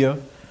 media.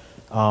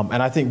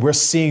 And I think we're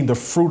seeing the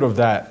fruit of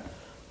that.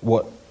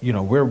 We're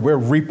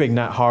reaping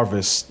that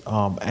harvest.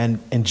 And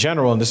in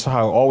general, and this is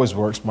how it always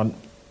works,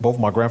 both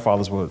my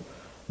grandfathers were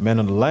men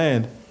of the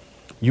land,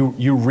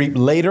 you reap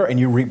later and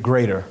you reap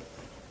greater.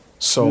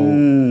 So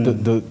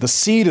the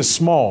seed is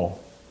small,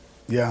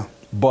 yeah,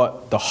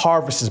 but the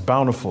harvest is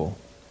bountiful.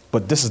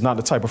 But this is not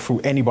the type of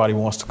fruit anybody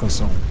wants to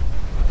consume.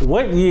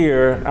 What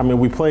year? I mean,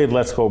 we played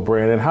Let's Go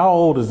Brandon. How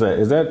old is that?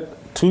 Is that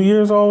 2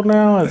 years old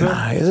now? Is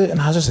it?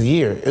 Nah, just a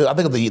year. I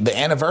think the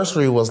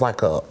anniversary was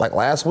like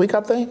last week, I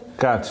think.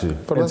 Got you.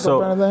 For Let's Go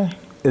Brandon.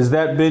 Has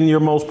that been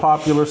your most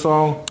popular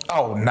song?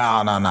 Oh,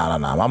 no.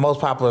 My most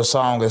popular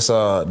song is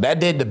that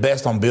did the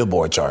best on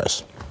Billboard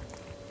charts.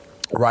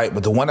 Right,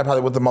 but the one that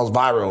probably went the most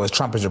viral is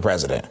Trump is Your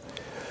President.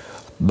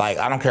 Like,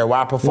 I don't care where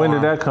I perform.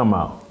 When did that come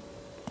out?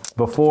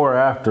 Before or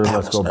after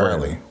Let's Go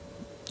Brandon? Early.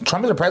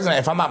 Trump is the President,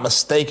 if I'm not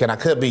mistaken, I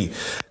could be,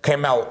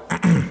 came out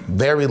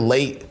very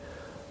late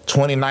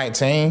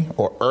 2019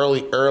 or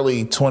early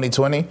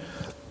 2020.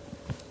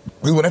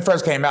 When it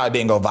first came out, it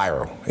didn't go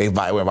viral. It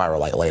went viral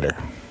like later.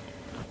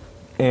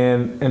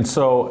 And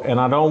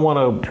I don't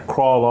want to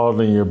crawl all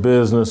in your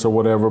business or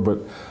whatever, but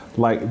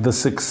like the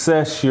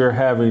success you're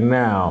having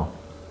now,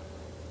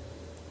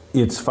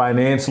 it's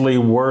financially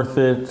worth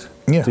it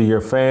to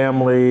your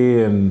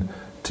family and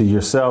to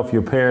yourself.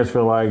 Your parents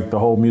feel like the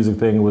whole music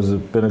thing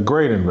been a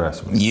great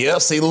investment. Yeah,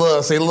 see,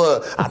 look. Me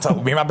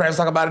and my parents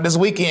talk about it this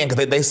weekend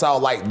because they saw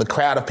like the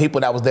crowd of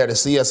people that was there to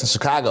see us in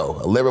Chicago,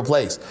 a liberal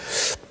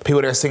place.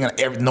 People there singing,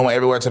 knowing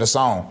every word to the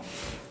song.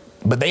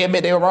 But they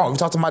admit they were wrong. You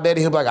talk to my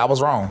daddy, he'll be like, I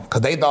was wrong.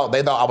 Because they thought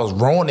I was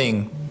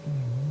ruining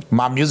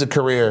my music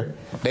career.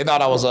 They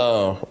thought I was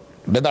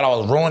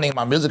ruining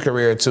my music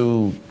career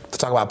to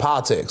talk about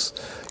politics.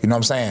 You know what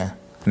I'm saying?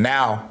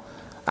 Now,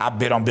 I've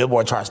been on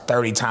Billboard charts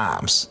 30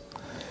 times.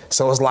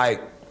 So it's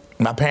like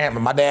my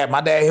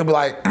dad, he'll be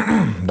like,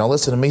 "Don't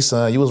listen to me,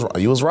 son. You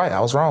was right.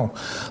 I was wrong."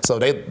 So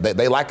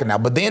they like it now.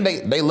 But then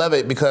they love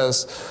it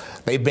because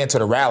they've been to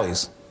the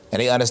rallies and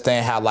they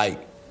understand how like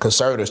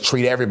conservatives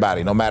treat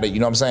everybody, no matter, you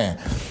know what I'm saying?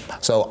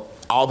 So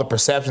all the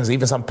perceptions,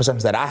 even some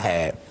perceptions that I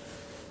had,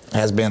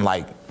 has been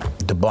like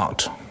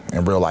debunked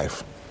in real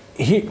life.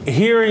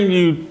 Hearing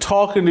you,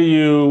 talking to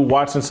you,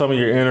 watching some of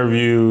your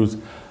interviews,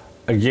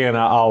 again,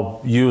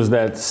 I'll use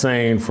that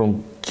saying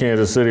from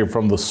Kansas City,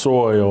 from the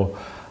soil.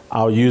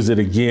 I'll use it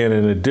again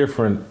in a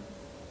different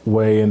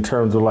way in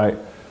terms of like,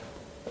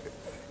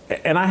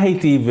 and I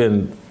hate to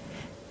even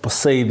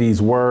say these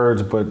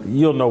words, but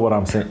you'll know what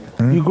I'm saying.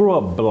 Mm-hmm. You grew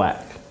up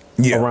black,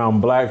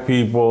 around black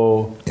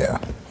people,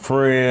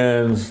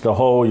 friends,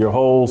 your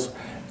holes,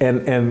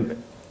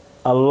 and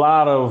a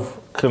lot of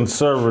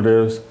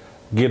conservatives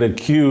get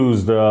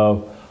accused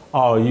of,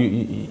 oh,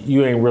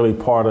 you ain't really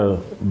part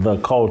of the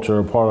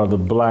culture, part of the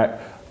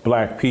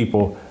black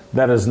people.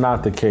 That is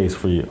not the case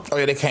for you. Oh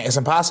yeah, they can't. It's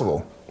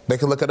impossible. They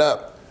can look it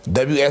up.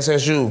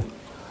 WSSU,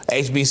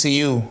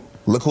 HBCU.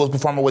 Look who was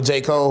performing with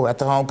J. Cole at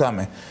the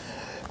homecoming.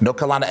 North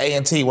Carolina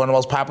A&T, one of the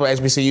most popular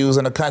HBCUs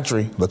in the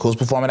country. Look who's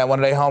performing at one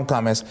of their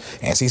homecomings.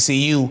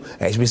 NCCU,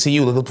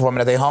 HBCU, look who's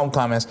performing at their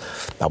homecomings.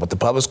 I went to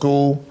public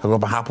school. I grew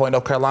up in High Point,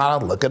 North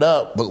Carolina. Look it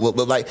up. Look,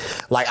 like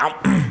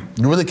I'm.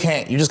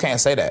 You just can't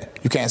say that.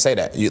 You can't say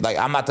that.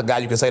 I'm not the guy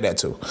you can say that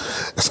to.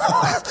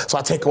 So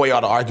I take away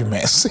all the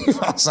arguments. You know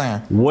what I'm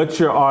saying? What's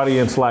your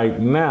audience like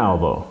now,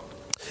 though?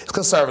 It's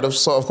conservative,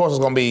 so of course it's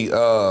going to be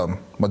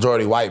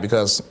majority white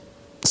because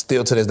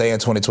still to this day in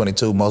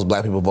 2022, most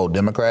black people vote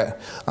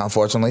Democrat,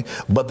 unfortunately.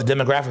 But the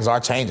demographics are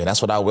changing.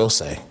 That's what I will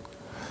say.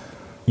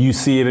 You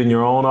see it in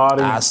your own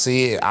audience? I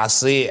see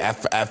it.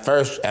 At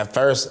first,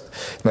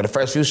 the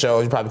first few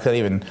shows, you probably couldn't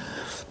even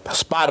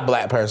spot a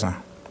black person.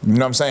 You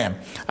know what I'm saying?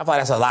 I feel like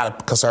that's a lot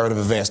of conservative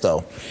events,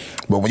 though.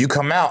 But when you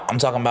come out, I'm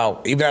talking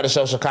about, even at the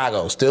show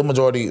Chicago, still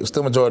majority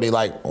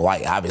like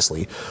white,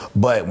 obviously.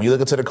 But when you look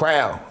into the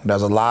crowd,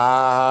 there's a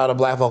lot of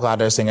black folk out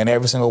there singing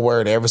every single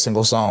word, every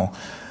single song.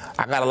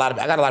 I got a lot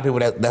of people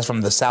that's from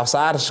the south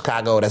side of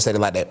Chicago that say they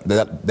like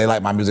that. They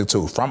like my music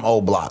too, from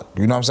Old Block.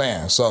 You know what I'm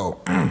saying?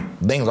 So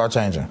things are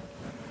changing.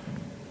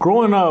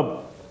 Growing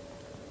up,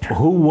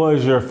 who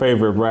was your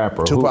favorite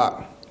rapper?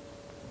 Tupac.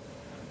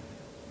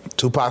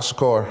 Tupac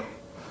Shakur.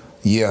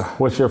 Yeah.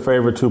 What's your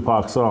favorite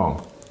Tupac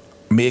song?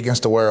 Me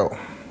Against the World.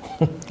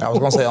 I was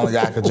gonna say Only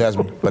God Could Judge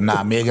Me, but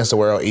nah, Me Against the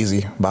World,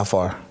 easy by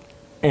far.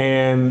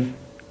 And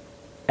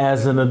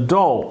as an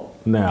adult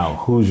now,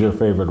 who's your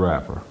favorite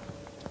rapper?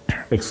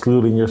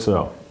 Excluding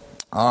yourself.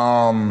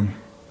 I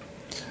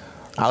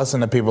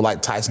listen to people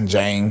like Tyson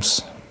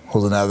James,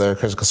 who's another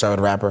Christian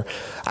conservative rapper.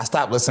 I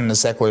stopped listening to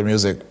secular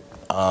music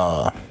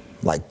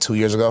like 2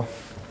 years ago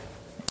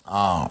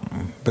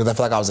because I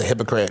feel like I was a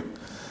hypocrite.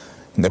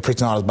 They're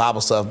preaching all this Bible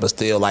stuff, but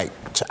still, like,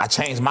 I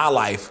changed my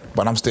life,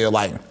 but I'm still,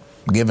 like,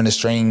 giving the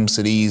streams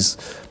to these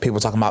people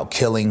talking about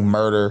killing,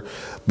 murder,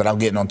 but I'm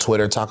getting on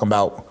Twitter talking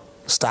about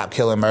stop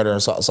killing, murder,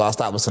 so I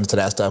stopped listening to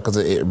that stuff because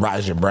it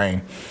rises your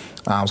brain.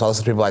 So I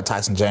listen to people like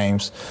Tyson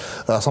James.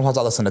 Sometimes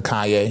I listen to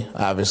Kanye,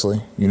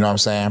 obviously, you know what I'm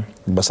saying?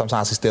 But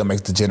sometimes he still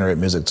makes degenerate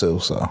music, too,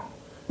 so.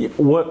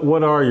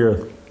 What are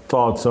your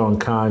thoughts on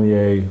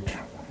Kanye,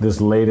 this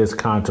latest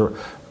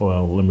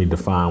well, let me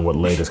define what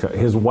latest.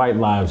 His White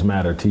Lives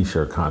Matter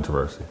t-shirt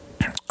controversy.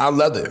 I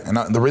loved it. And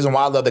the reason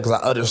why I loved it is because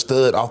I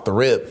understood off the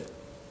rip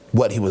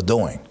what he was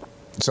doing.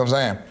 You see what I'm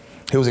saying?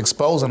 He was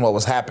exposing what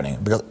was happening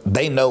because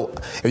they know.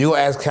 If you go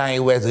ask Kanye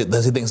West,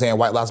 does he think saying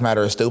White Lives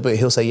Matter is stupid?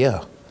 He'll say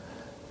yeah.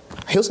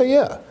 He'll say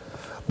yeah.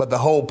 But the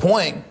whole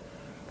point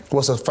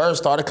was to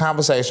first start a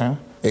conversation,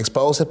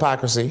 expose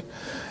hypocrisy,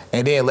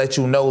 and then let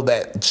you know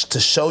that to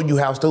show you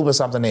how stupid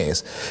something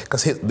is.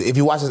 Because if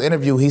you watch his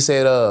interview, he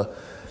said,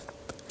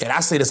 and I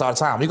see this all the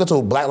time. You go to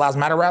a Black Lives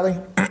Matter rally,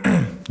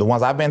 the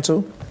ones I've been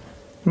to,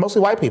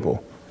 mostly white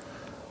people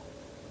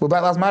with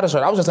Black Lives Matter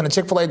shirt. I was just in a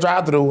Chick-fil-A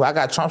drive-thru. I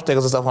got Trump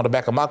stickers and stuff on the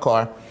back of my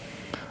car.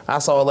 I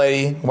saw a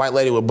lady, white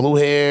lady with blue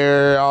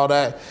hair, all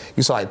that.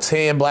 You saw like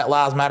 10 Black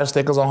Lives Matter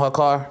stickers on her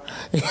car.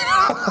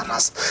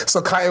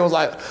 So Kanye was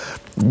like,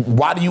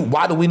 why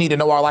do we need to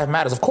know our life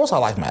matters? Of course our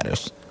life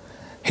matters.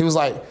 He was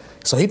like,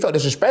 so he felt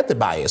disrespected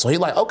by it. So he's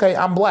like, okay,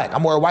 I'm black.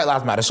 I'm wearing a White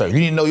Lives Matter shirt. You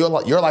need to know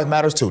your life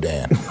matters too,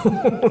 Dan.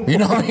 You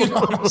know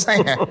what I'm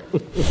saying?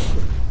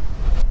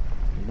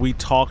 We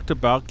talked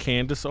about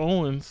Candace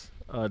Owens'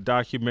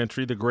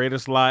 documentary, The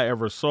Greatest Lie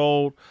Ever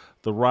Sold,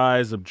 The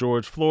Rise of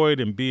George Floyd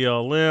and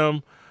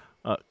BLM.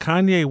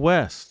 Kanye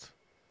West,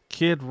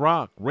 Kid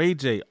Rock, Ray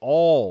J,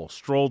 all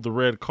strolled the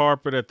red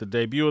carpet at the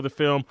debut of the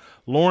film.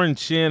 Lauren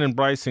Chin and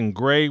Bryson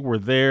Gray were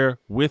there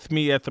with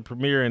me at the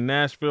premiere in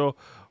Nashville.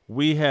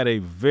 We had a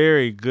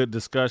very good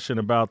discussion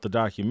about the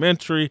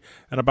documentary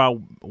and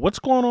about what's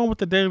going on with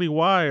the Daily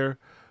Wire.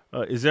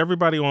 Is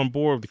everybody on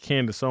board with the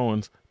Candace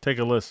Owens? Take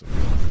a listen.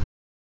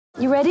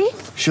 You ready?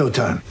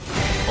 Showtime.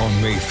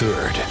 On May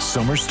 3rd,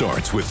 summer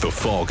starts with The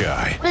Fall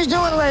Guy. Let's do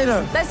it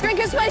later. Let's drink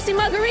a spicy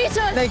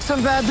margarita. Make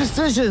some bad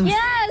decisions.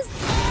 Yes.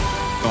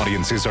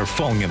 Audiences are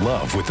falling in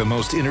love with the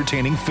most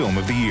entertaining film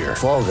of the year.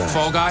 Fall Guy.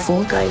 Fall Guy.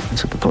 Fall Guy.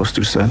 That's what the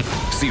poster said.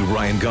 See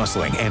Ryan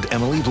Gosling and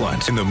Emily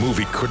Blunt in the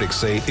movie critics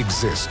say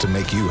exists to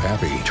make you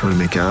happy. Trying to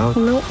make it out?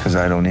 Nope. Because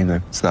I don't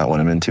either. It's not what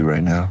I'm into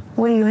right now.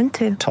 What are you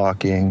into?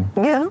 Talking.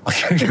 Yeah.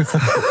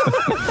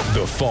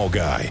 The Fall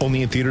Guy.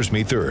 Only in theaters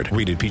May 3rd.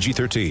 Rated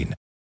PG-13.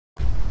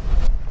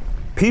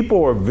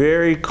 People are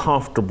very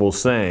comfortable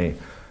saying,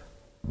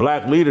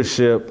 black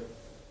leadership,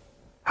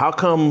 how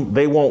come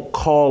they won't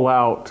call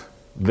out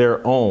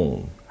their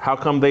own? How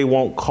come they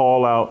won't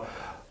call out,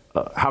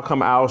 how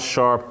come Al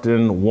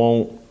Sharpton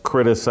won't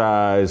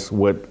criticize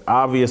what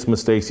obvious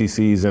mistakes he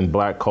sees in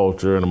black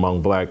culture and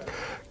among black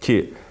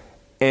kids?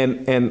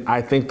 And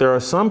I think there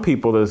are some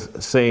people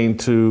that's saying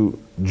to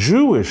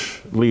Jewish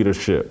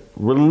leadership,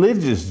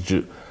 religious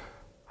Jew,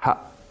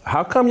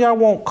 how come y'all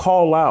won't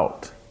call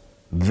out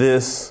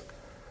this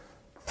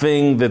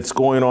thing that's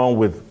going on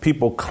with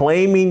people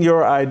claiming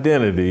your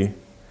identity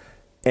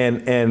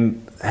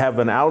and have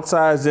an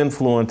outsized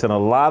influence in a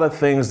lot of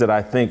things that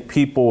I think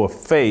people of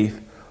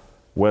faith,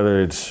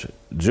 whether it's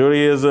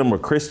Judaism or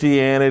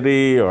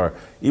Christianity or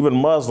even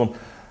Muslim,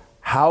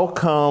 how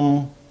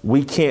come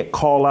we can't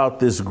call out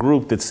this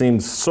group that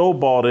seems so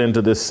bought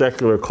into this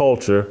secular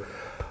culture.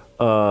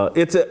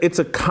 It's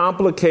a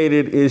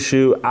complicated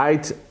issue.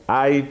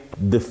 I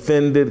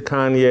defended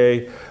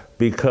Kanye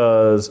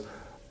because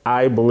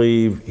I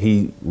believe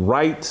he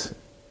writes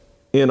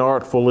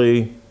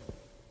inartfully,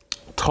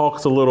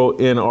 talks a little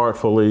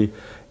inartfully,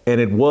 and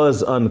it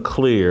was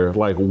unclear,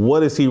 like,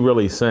 what is he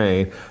really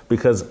saying?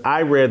 Because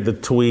I read the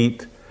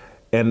tweet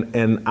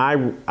and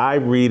I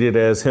read it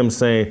as him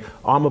saying,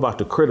 oh, I'm about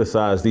to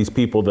criticize these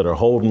people that are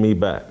holding me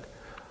back.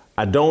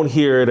 I don't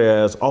hear it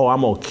as, oh,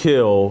 I'm going to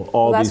kill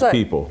all these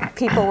people.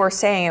 People were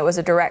saying it was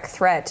a direct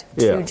threat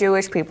to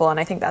Jewish people, and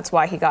I think that's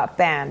why he got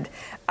banned,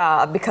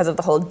 because of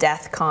the whole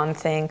DEF CON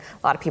thing.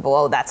 A lot of people,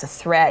 oh, that's a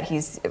threat.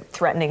 He's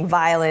threatening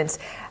violence.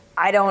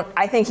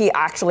 I think he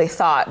actually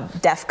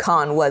thought DEF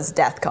CON was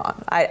Death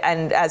Con.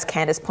 And as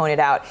Candace pointed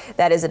out,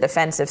 that is a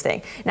defensive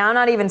thing. Now, I'm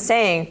not even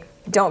saying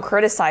don't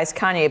criticize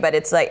Kanye, but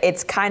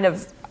it's kind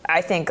of,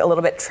 I think, a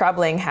little bit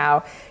troubling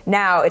how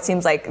now it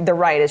seems like the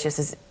right is just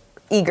as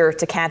eager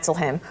to cancel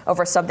him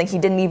over something he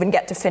didn't even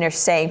get to finish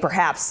saying.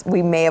 Perhaps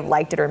we may have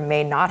liked it or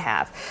may not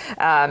have.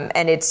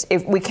 And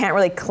we can't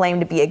really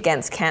claim to be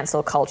against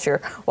cancel culture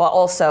while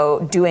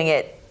also doing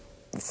it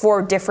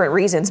for different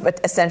reasons, but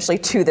essentially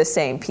to the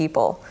same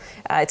people.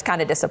 It's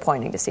kind of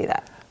disappointing to see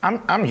that.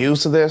 I'm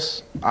used to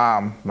this. When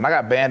I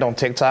got banned on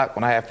TikTok,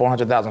 when I had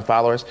 400,000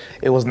 followers,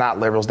 it was not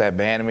liberals that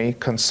banned me.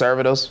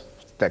 Conservatives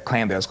that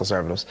claimed they was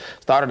conservatives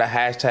started a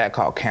hashtag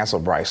called Cancel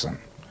Bryson.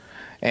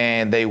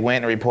 And they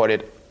went and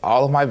reported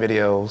all of my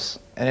videos,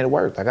 and it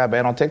worked. I got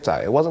banned on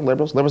TikTok. It wasn't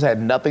liberals. Liberals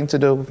had nothing to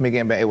do with me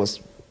getting banned. It was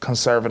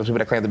conservatives, people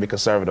that claimed to be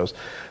conservatives,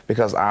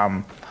 because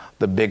I'm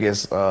the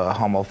biggest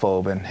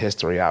homophobe in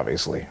history,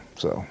 obviously.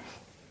 So.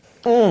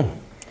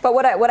 But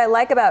what I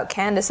like about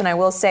Candace, and I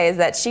will say, is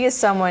that she is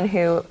someone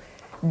who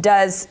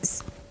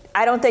does.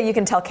 I don't think you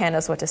can tell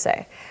Candace what to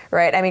say,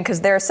 right? I mean, because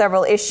there are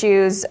several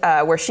issues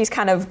where she's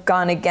kind of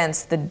gone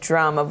against the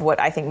drum of what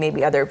I think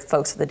maybe other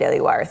folks at the Daily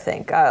Wire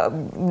think.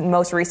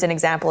 Most recent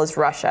example is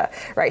Russia,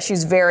 right?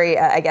 She's very,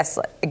 I guess,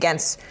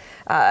 against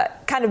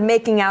kind of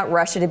making out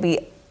Russia to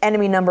be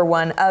enemy number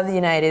one of the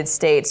United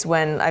States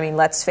when, I mean,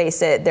 let's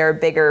face it, there are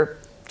bigger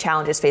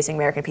challenges facing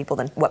American people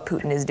than what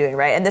Putin is doing,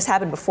 right? And this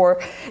happened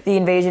before the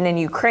invasion in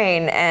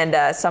Ukraine,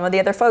 and some of the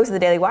other folks at the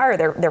Daily Wire,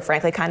 they're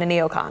frankly kind of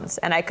neocons,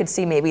 and I could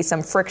see maybe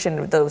some friction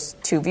with those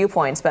two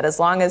viewpoints, but as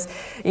long as,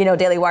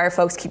 Daily Wire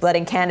folks keep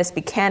letting Candace be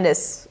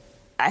Candace,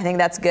 I think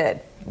that's good.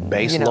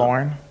 Base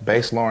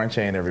Lauren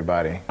Chain,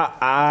 everybody.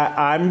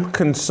 I'm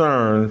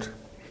concerned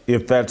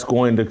if that's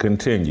going to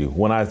continue.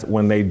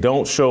 When they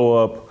don't show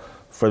up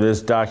for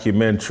this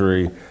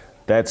documentary,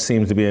 that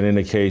seems to be an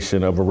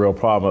indication of a real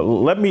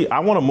problem. I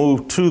want to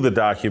move to the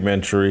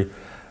documentary,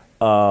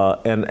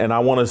 and I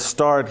want to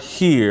start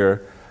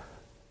here.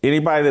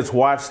 Anybody that's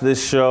watched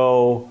this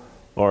show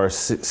or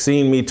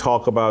seen me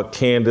talk about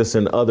Candace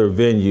in other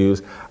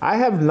venues, I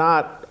have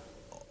not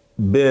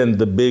been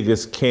the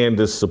biggest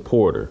Candace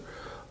supporter.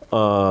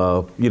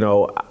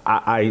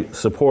 I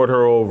support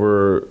her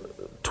over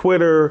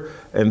Twitter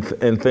and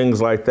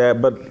things like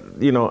that, but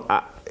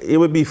it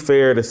would be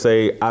fair to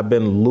say I've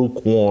been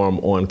lukewarm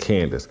on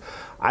Candace.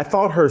 I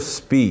thought her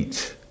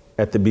speech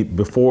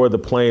before the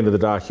playing of the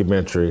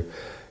documentary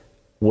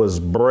was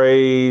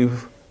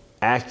brave,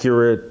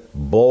 accurate,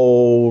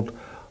 bold,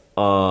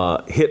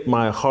 hit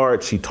my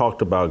heart. She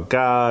talked about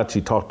God. She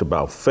talked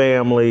about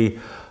family.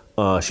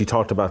 She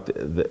talked about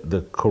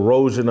the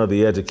corrosion of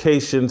the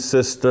education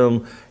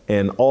system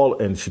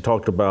and she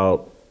talked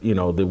about,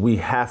 that we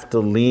have to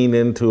lean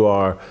into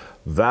our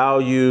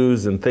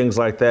values and things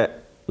like that.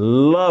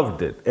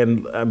 Loved it.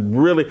 And I'm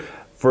really,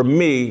 for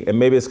me, and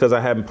maybe it's because I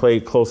haven't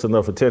paid close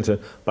enough attention,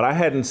 but I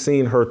hadn't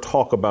seen her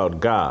talk about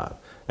God.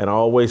 And I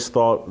always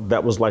thought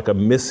that was like a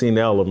missing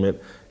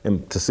element.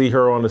 And to see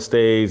her on the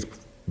stage,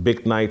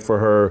 big night for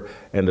her,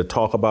 and to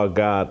talk about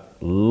God,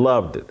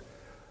 loved it.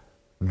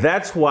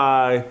 That's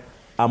why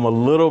I'm a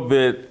little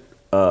bit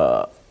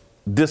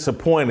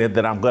disappointed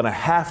that I'm going to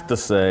have to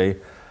say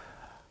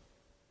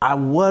I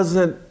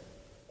wasn't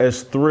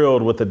as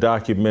thrilled with the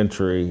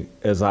documentary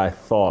as I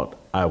thought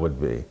I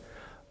would be.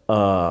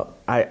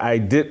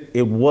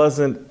 It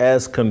wasn't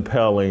as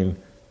compelling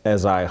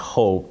as I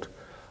hoped.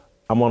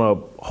 I'm going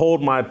to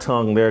hold my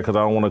tongue there because I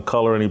don't want to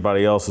color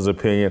anybody else's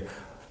opinion.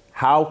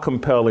 How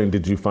compelling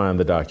did you find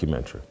the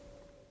documentary?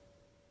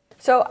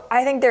 So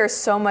I think there's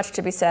so much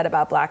to be said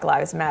about Black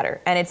Lives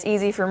Matter, and it's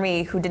easy for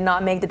me, who did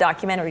not make the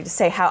documentary, to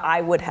say how I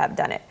would have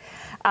done it.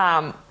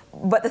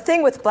 But the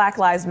thing with Black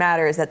Lives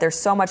Matter is that there's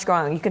so much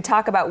going on. You can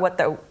talk about what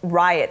the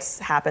riots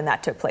happened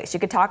that took place. You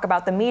could talk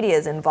about the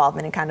media's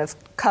involvement in kind of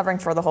covering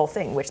for the whole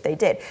thing, which they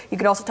did. You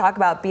could also talk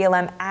about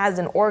BLM as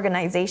an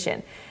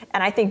organization.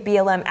 And I think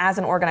BLM as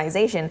an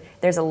organization,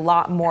 there's a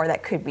lot more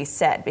that could be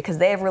said, because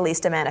they have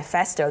released a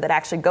manifesto that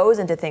actually goes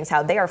into things,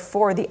 how they are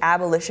for the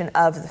abolition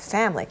of the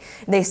family.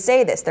 They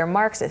say this, they're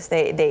Marxists,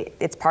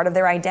 it's part of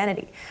their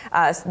identity.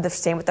 The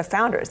same with the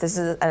founders. This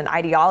is an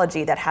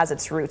ideology that has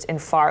its roots in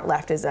far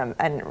leftism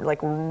and like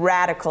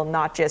radical,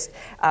 not just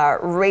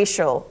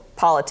racial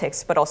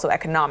politics, but also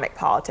economic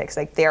politics.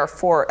 Like they're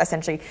for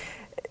essentially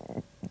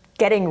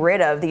getting rid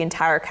of the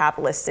entire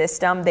capitalist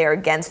system. They're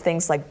against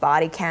things like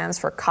body cams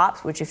for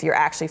cops, which if you're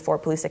actually for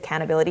police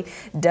accountability,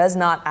 does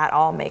not at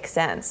all make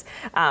sense.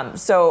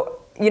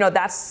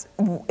 That's,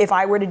 if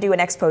I were to do an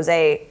expose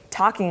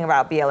talking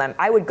about BLM,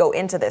 I would go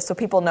into this so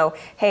people know,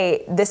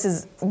 hey, this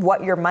is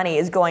what your money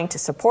is going to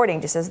supporting,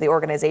 just as the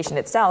organization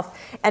itself.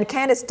 And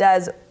Candace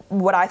does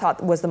what I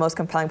thought was the most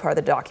compelling part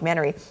of the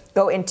documentary,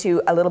 go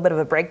into a little bit of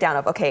a breakdown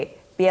of, okay,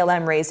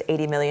 BLM raised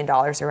 $80 million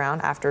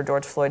around after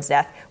George Floyd's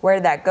death. Where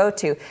did that go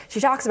to?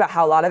 She talks about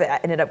how a lot of it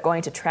ended up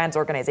going to trans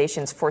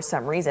organizations for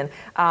some reason.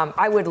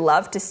 I would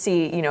love to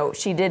see,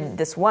 she did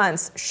this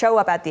once, show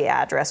up at the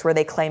address where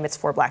they claim it's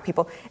for Black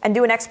people and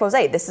do an expose.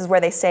 This is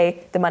where they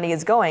say the money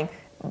is going,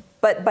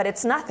 but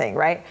it's nothing,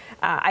 right?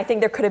 I think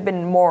there could have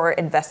been more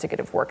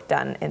investigative work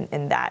done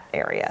in that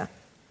area.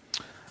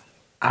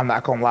 I'm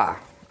not gonna lie,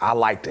 I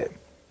liked it.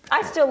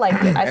 I still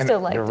liked it.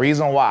 The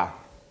reason why,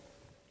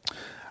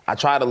 I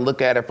try to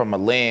look at it from a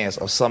lens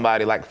of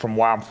somebody like from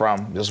where I'm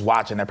from, just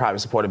watching that probably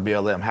supported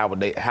BLM.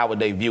 How would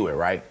they view it,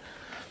 right?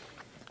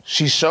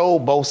 She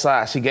showed both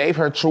sides. She gave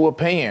her true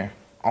opinion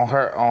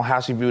on how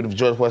she viewed the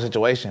George Floyd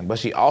situation, but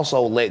she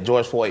also let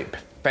George Floyd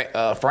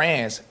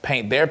friends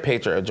paint their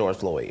picture of George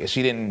Floyd, and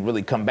she didn't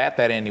really combat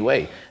that in any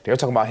way. They were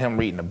talking about him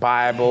reading the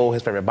Bible,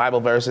 his favorite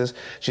Bible verses.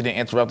 She didn't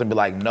interrupt and be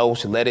like, no,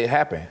 she let it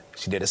happen.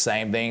 She did the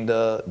same thing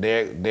to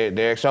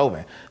Derek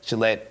Chauvin. She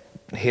let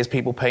his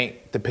people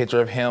paint the picture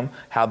of him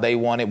how they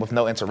wanted with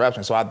no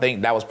interruption. So I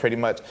think that was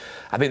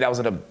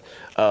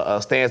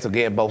a stance of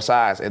getting both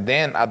sides. And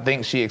then I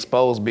think she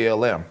exposed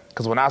BLM.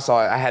 Because when I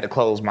saw it, I had to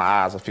close my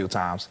eyes a few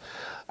times,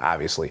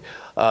 obviously,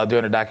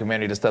 during the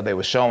documentary, the stuff they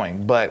were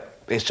showing. But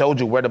it showed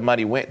you where the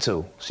money went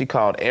to. She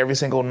called every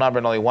single number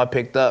and only one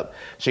picked up.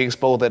 She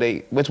exposed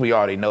that which we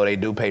already know they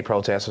do pay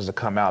protesters to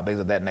come out, things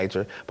of that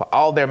nature. But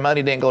all their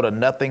money didn't go to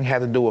nothing, had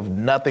to do with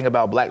nothing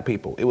about Black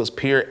people. It was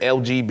pure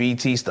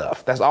LGBT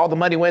stuff. That's all the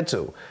money went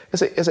to.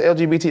 It's an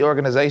LGBT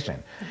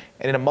organization.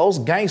 And in the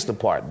most gangster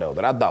part, though,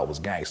 that I thought was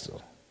gangster,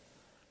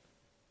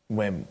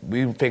 when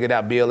we figured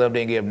out BLM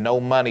didn't give no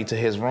money to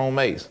his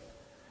roommates,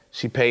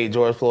 she paid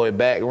George Floyd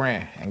back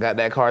rent and got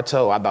that car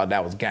towed. I thought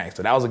that was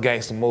gangster. That was a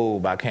gangster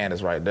move by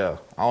Candace right there.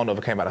 I don't know if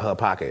it came out of her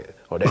pocket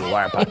or David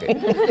Wire pocket,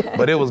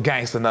 but it was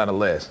gangster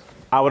nonetheless.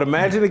 I would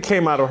imagine it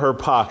came out of her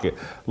pocket.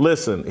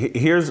 Listen,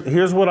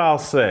 here's what I'll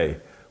say.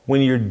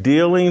 When you're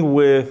dealing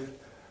with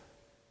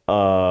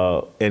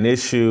an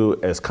issue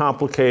as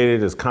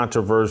complicated, as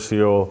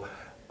controversial,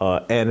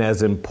 and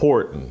as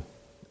important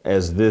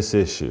as this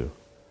issue,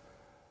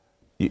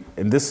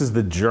 and this is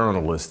the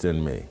journalist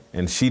in me,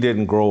 and she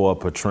didn't grow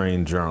up a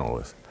trained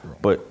journalist,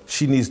 but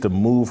she needs to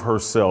move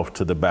herself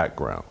to the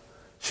background.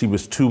 She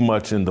was too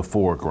much in the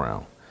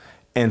foreground,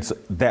 and so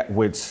that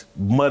which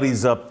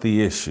muddies up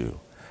the issue.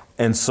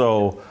 And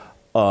so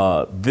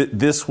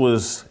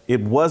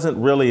it wasn't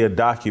really a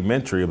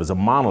documentary, it was a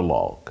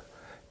monologue.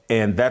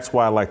 And that's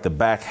why I like the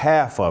back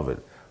half of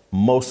it.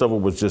 Most of it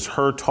was just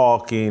her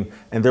talking,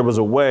 and there was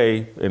a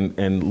way,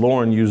 and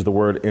Lauren used the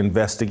word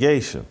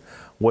investigation.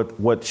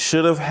 What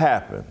should have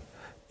happened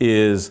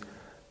is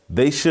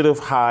they should have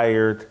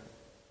hired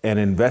an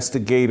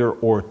investigator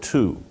or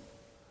two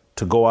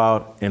to go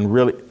out and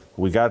really,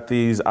 we got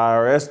these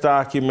IRS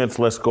documents,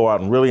 let's go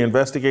out and really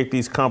investigate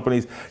these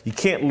companies. You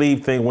can't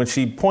leave things. When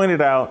she pointed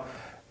out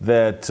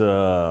that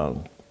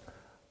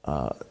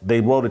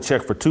they wrote a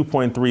check for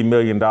 $2.3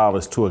 million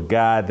to a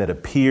guy that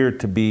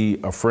appeared to be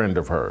a friend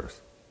of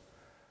hers.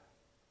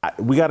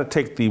 We got to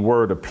take the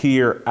word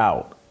appear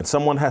out. And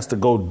someone has to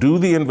go do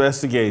the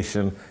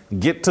investigation,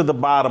 get to the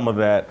bottom of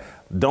that.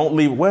 Don't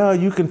leave, well,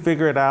 you can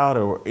figure it out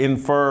or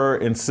infer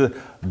and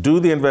do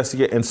the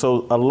investigation. And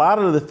so a lot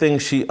of the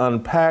things she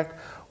unpacked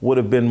would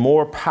have been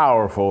more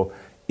powerful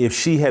if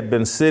she had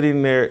been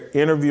sitting there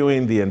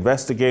interviewing the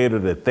investigator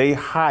that they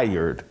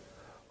hired,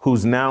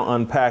 who's now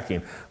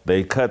unpacking.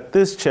 They cut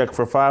this check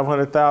for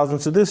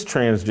 $500,000 to this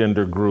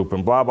transgender group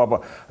and blah, blah,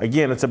 blah.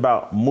 Again, it's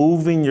about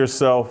moving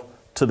yourself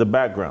to the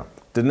background.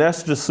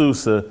 Dinesh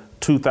D'Souza,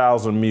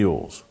 2,000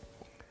 Mules.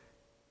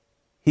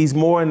 He's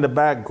more in the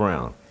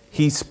background.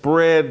 He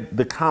spread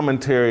the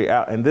commentary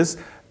out. And this,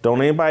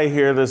 don't anybody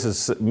hear this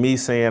as me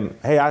saying,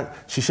 hey,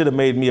 she should have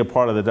made me a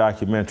part of the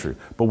documentary.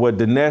 But what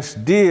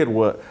Dinesh did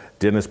was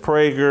Dennis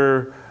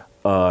Prager,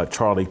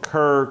 Charlie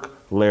Kirk,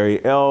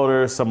 Larry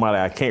Elder, somebody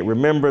I can't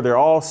remember, they're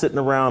all sitting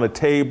around a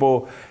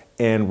table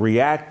and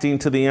reacting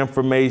to the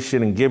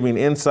information and giving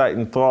insight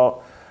and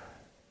thought.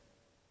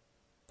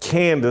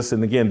 Candace,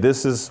 and again,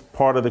 this is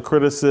part of the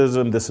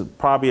criticism, this is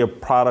probably a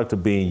product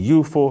of being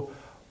youthful,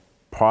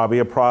 probably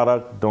a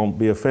product, don't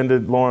be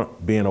offended, Lauren,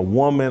 being a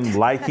woman,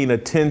 liking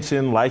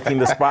attention, liking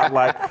the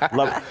spotlight.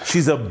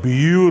 She's a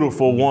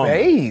beautiful woman.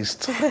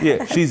 Based.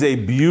 Yeah, she's a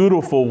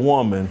beautiful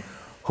woman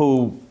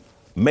who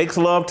makes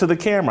love to the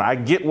camera. I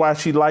get why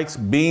she likes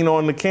being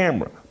on the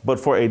camera, but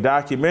for a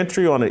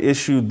documentary on an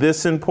issue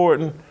this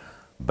important,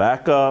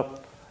 back up,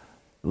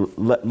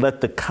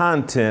 let the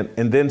content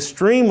and then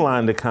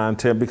streamline the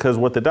content, because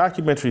what the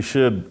documentary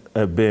should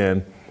have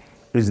been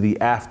is the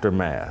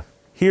aftermath.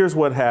 Here's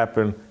what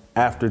happened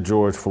after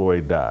George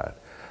Floyd died.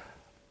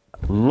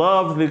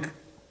 Love the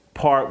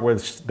part where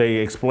they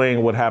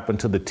explain what happened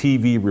to the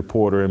TV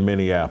reporter in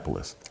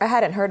Minneapolis. I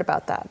hadn't heard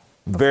about that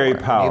before. Very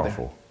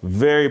powerful.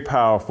 Very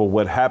powerful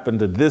what happened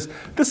to this.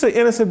 This is an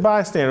innocent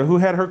bystander who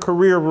had her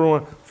career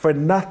ruined for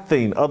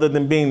nothing other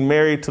than being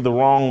married to the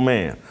wrong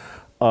man,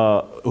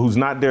 who's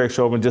not Derek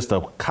Chauvin, just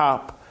a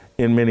cop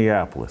in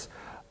Minneapolis.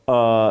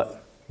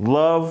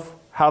 Love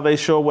how they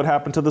show what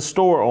happened to the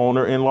store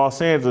owner in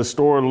Los Angeles.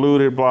 Store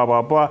looted, blah,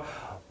 blah, blah.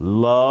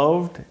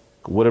 Loved,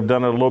 would have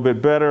done it a little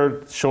bit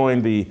better,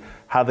 showing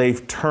how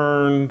they've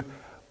turned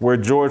where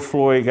George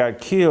Floyd got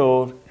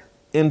killed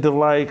into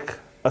like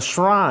a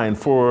shrine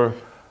for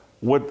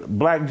what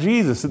Black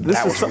Jesus.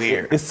 That was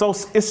weird.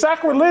 It's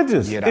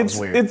sacrilegious. Yeah, that was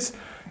weird.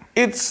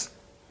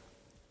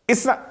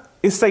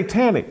 It's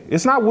satanic.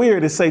 It's not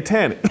weird, it's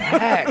satanic.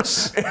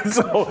 Facts.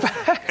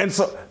 and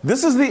so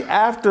this is the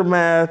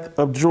aftermath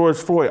of George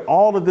Floyd.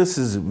 All of this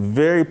is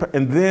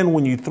and then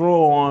when you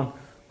throw on,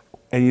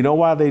 and you know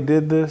why they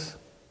did this?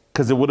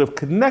 Because it would have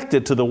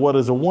connected to the what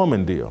is a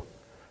woman deal.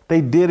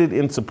 They did it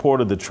in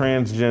support of the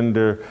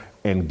transgender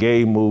and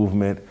gay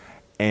movement,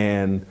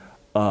 and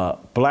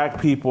Black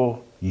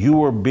people,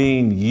 you are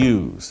being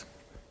used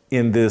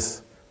in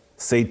this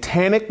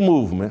satanic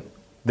movement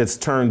that's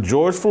turned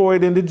George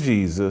Floyd into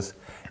Jesus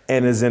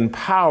and is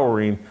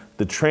empowering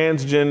the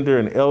transgender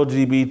and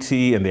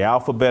LGBT and the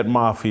alphabet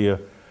mafia.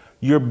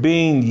 You're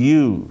being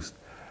used.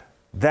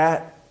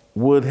 That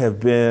would have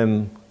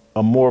been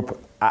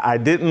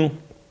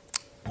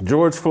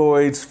George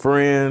Floyd's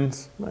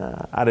friends,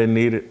 I didn't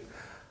need it.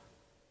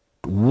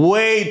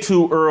 Way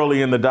too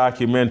early in the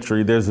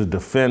documentary, there's a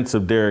defense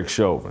of Derek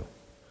Chauvin.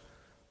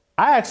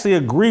 I actually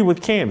agree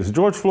with Candace.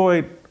 George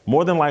Floyd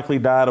more than likely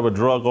died of a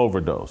drug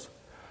overdose.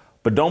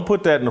 But don't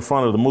put that in the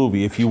front of the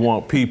movie if you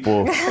want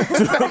people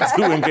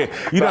to engage.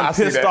 You done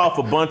pissed off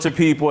a bunch of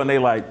people and they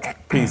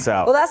like, peace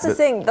out. Well, that's the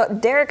thing.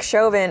 Derek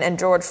Chauvin and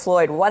George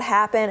Floyd, what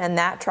happened in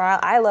that trial,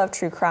 I love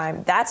true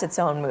crime. That's its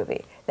own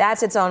movie.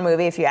 That's its own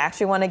movie if you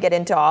actually want to get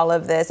into all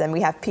of this. And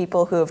we have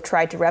people who have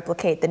tried to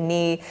replicate the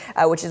knee,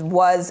 which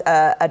was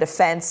a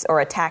defense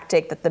or a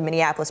tactic that the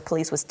Minneapolis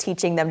police was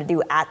teaching them to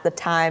do at the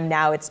time.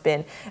 Now it's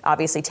been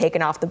obviously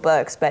taken off the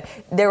books. But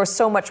there was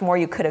so much more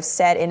you could have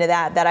said into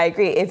that I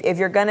agree. If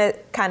you're going to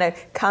kind of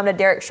come to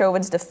Derek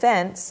Chauvin's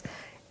defense,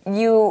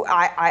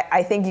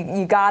 I think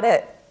you got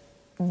to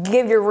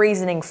give your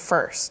reasoning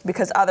first,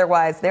 because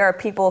otherwise there are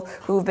people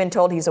who've been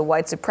told he's a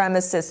white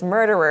supremacist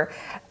murderer.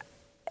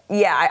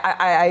 Yeah,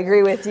 I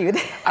agree with you.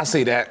 I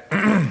see that.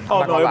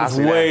 Oh, no, it was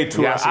way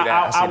too early.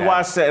 I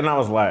watched that and I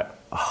was like,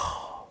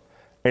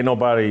 ain't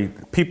nobody,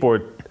 people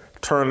are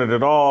turning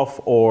it off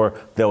or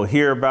they'll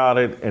hear about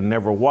it and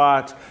never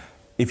watch.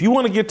 If you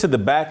want to get to the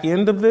back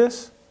end of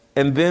this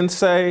and then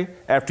say,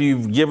 after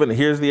you've given,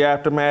 here's the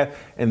aftermath,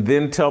 and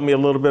then tell me a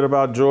little bit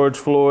about George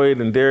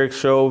Floyd and Derek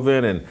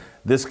Chauvin and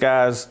this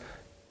guy's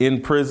in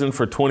prison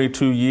for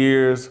 22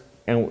 years.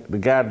 And the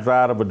guy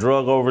died of a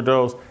drug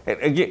overdose.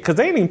 And again, because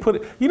they didn't even put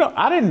it,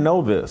 I didn't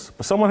know this,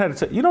 but someone had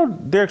to tell,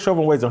 Derek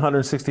Chauvin weighs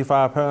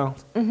 165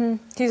 pounds? Mm-hmm.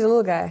 He's a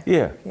little guy.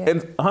 Yeah.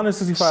 And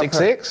 165 pounds.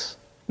 6'6"?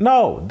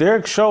 No,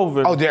 Derek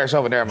Chauvin. Oh, Derek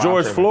Chauvin, there.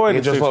 George Floyd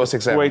is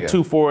 6'7", weighed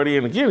 240.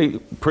 And again, he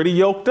pretty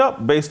yoked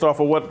up based off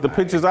of what the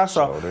pictures I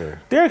saw.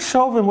 Derek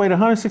Chauvin weighed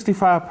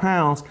 165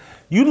 pounds.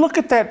 You look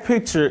at that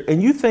picture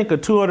and you think a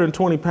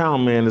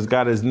 220-pound man has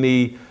got his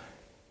knee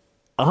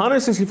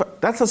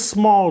 165. That's a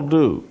small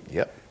dude.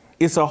 Yep.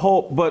 It's a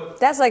whole, but...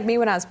 That's like me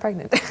when I was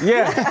pregnant.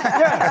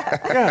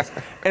 Yeah.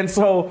 And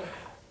so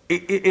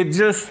it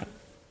just,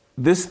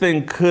 this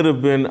thing could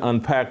have been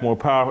unpacked more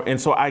powerful.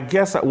 And so I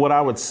guess what I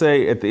would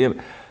say at the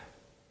end,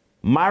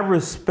 my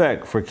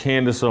respect for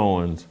Candace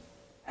Owens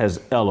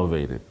has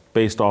elevated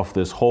based off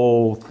this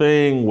whole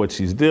thing, what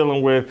she's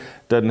dealing with,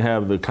 doesn't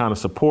have the kind of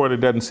support, it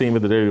doesn't seem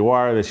at the Daily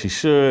Wire that she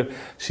should.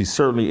 She's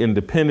certainly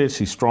independent,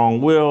 she's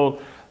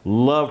strong-willed,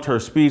 loved her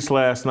speech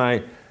last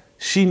night.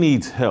 She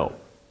needs help.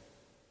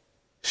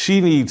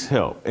 She needs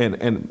help,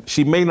 and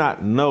she may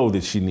not know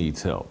that she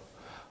needs help,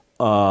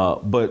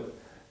 but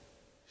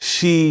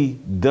she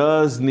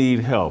does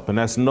need help, and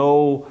that's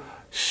no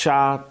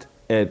shot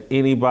at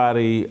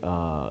anybody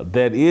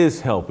that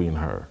is helping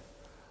her,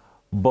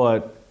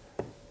 but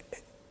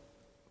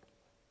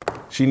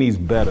she needs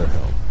better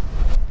help.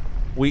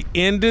 We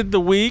ended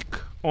the week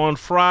on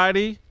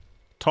Friday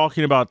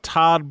talking about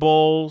Todd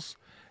Bowles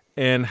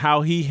and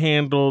how he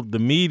handled the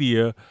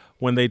media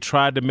when they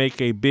tried to make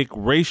a big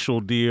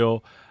racial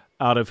deal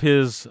out of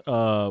his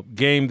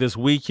game this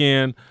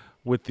weekend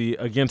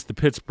against the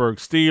Pittsburgh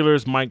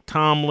Steelers. Mike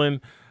Tomlin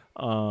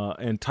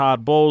and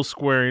Todd Bowles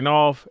squaring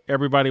off.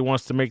 Everybody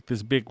wants to make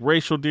this big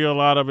racial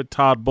deal out of it.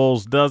 Todd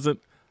Bowles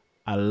doesn't.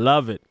 I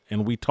love it,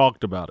 and we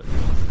talked about it.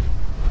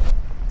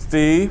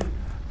 Steve,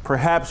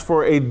 perhaps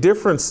for a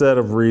different set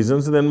of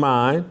reasons than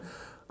mine,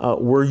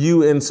 were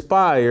you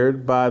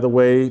inspired by the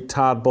way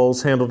Todd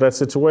Bowles handled that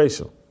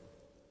situation?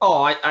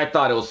 Oh, I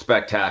thought it was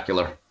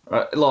spectacular.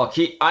 Look,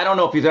 I don't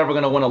know if he's ever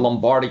going to win a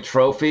Lombardi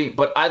trophy,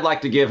 but I'd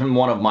like to give him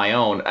one of my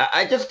own.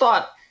 I just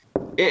thought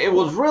it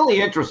was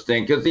really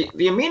interesting because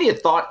the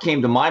immediate thought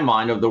came to my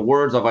mind of the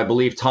words of, I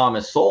believe,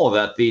 Thomas Sowell,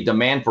 that the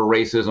demand for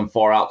racism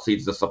far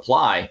outseeds the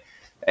supply.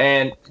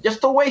 And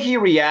just the way he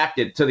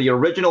reacted to the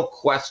original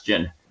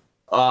question,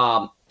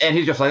 and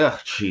he's just like, oh,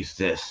 geez,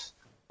 this.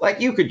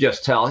 Like, you could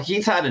just tell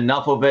he's had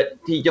enough of it.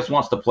 He just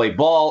wants to play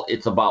ball.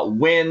 It's about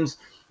wins.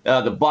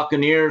 The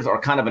Buccaneers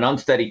are kind of an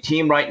unsteady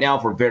team right now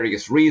for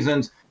various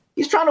reasons.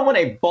 He's trying to win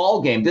a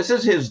ball game. This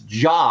is his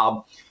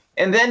job.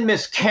 And then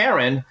Miss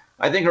Karen,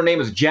 I think her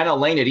name is Jenna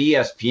Lane at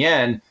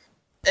ESPN,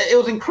 it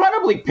was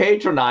incredibly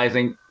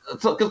patronizing.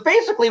 Because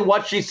basically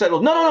what she said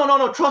was,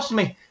 no, trust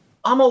me.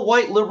 I'm a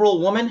white liberal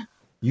woman.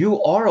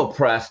 You are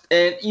oppressed.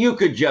 And you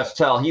could just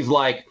tell. He's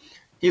like,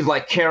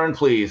 Karen,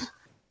 please.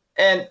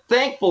 And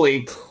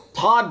thankfully,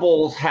 Todd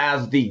Bowles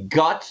has the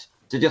guts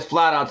to just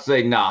flat out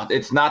say, nah,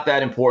 it's not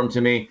that important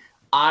to me.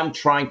 I'm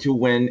trying to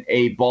win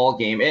a ball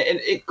game. And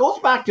it goes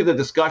back to the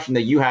discussion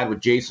that you had with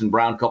Jason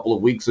Brown a couple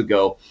of weeks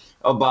ago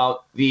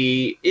about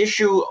the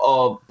issue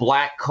of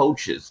black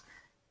coaches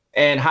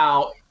and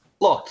how,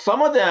 look,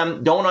 some of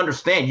them don't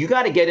understand. You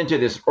got to get into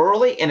this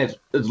early, and it's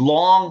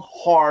long,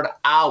 hard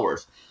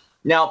hours.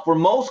 Now, for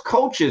most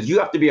coaches, you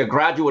have to be a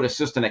graduate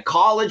assistant at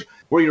college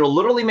where you're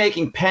literally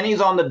making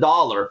pennies on the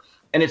dollar,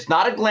 and it's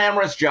not a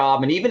glamorous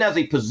job. And even as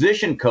a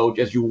position coach,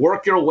 as you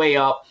work your way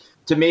up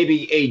to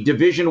maybe a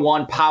Division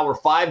I Power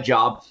 5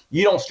 job,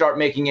 you don't start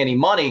making any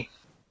money.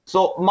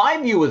 So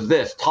my view is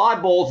this.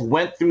 Todd Bowles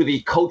went through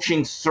the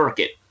coaching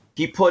circuit.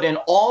 He put in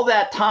all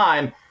that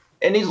time,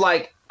 and he's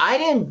like, I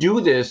didn't do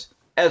this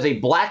as a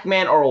black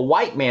man or a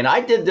white man. I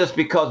did this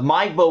because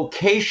my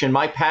vocation,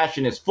 my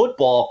passion is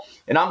football,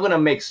 and I'm going to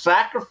make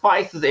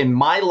sacrifices in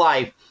my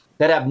life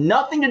that have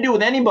nothing to do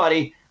with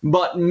anybody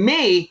but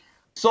me.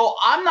 So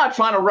I'm not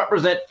trying to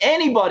represent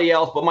anybody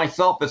else but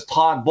myself as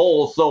Todd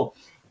Bowles. So,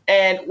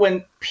 and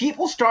when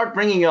people start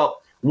bringing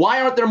up, why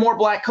aren't there more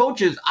black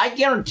coaches? I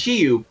guarantee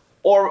you,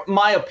 or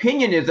my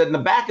opinion is that in the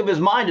back of his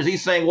mind is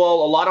he's saying, well,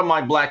 a lot of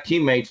my black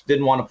teammates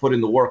didn't want to put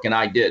in the work and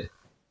I did.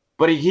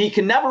 But he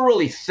can never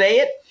really say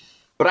it.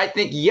 But I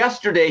think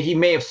yesterday he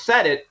may have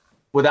said it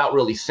without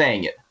really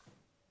saying it.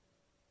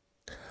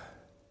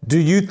 Do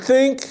you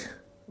think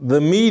the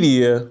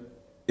media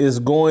is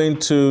going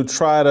to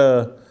try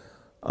to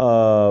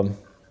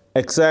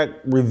exact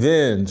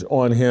revenge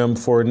on him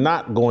for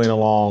not going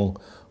along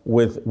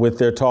with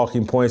their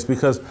talking points?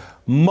 Because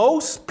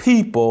most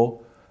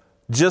people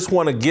just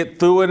want to get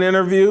through an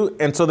interview,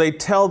 and so they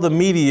tell the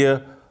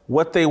media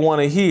what they want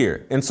to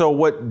hear. And so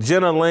what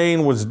Jenna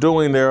Lane was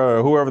doing there,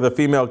 or whoever the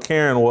female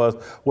Karen was,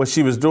 what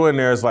she was doing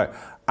there is like,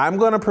 I'm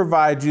going to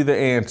provide you the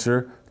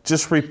answer,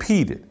 just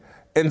repeat it.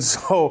 And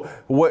so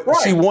what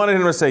she wanted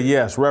him to say,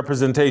 yes,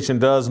 representation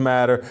does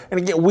matter. And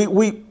again,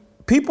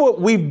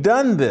 we've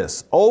done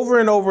this over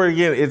and over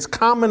again. It's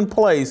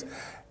commonplace.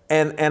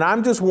 And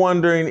I'm just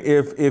wondering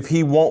if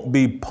he won't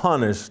be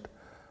punished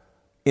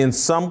in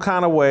some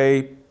kind of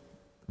way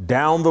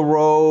down the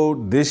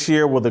road this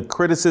year. Will the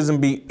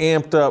criticism be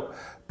amped up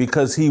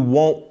because he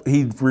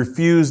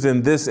refused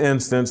in this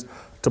instance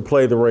to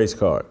play the race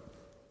card?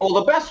 Well,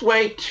 the best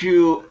way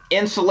to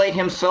insulate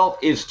himself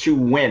is to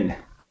win.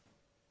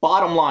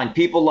 Bottom line,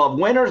 people love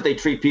winners. They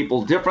treat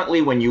people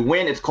differently. When you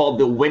win, it's called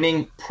the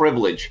winning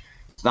privilege.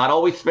 It's not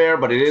always fair,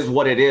 but it is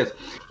what it is.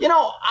 You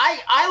know,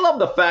 I love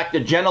the fact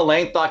that Jenna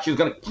Lane thought she was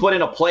going to put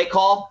in a play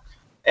call,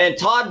 and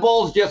Todd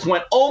Bowles just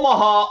went,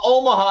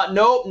 Omaha,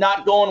 nope,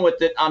 not going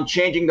with it. I'm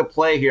changing the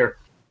play here.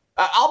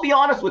 I'll be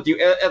honest with you.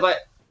 As I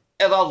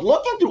was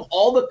looking through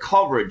all the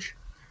coverage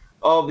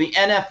of the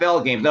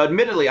NFL games, now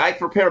admittedly, I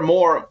prepare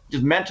more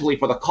just mentally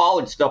for the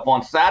college stuff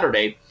on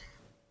Saturday.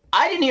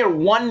 I didn't hear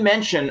one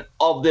mention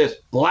of this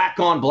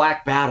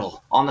black-on-black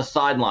battle on the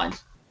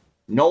sidelines.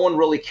 No one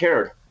really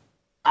cared.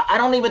 I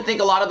don't even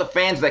think a lot of the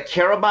fans that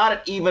care about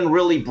it even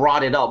really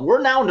brought it up.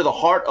 We're now into the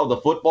heart of the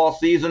football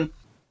season.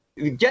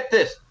 Get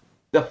this.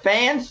 The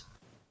fans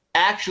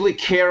actually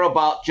care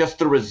about just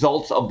the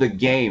results of the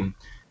game.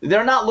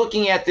 They're not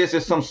looking at this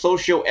as some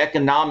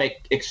socioeconomic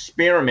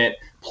experiment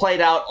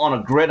played out on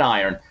a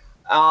gridiron.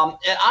 And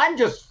I'm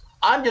just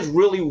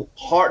really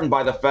heartened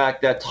by the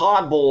fact that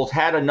Todd Bowles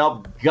had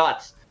enough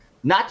guts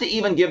not to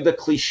even give the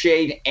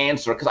cliched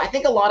answer, because I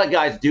think a lot of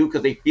guys do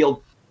because they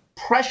feel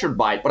pressured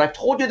by it. But I've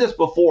told you this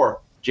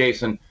before,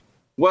 Jason,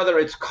 whether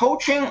it's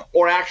coaching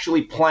or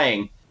actually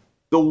playing,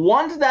 the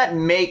ones that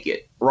make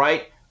it,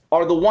 right,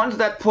 are the ones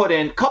that put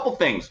in a couple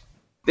things.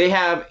 They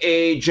have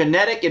a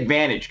genetic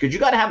advantage because you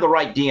got to have the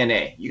right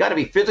DNA. You got to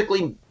be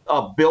physically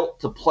built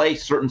to play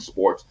certain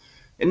sports.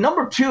 And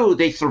number two,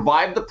 they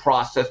survive the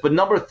process. But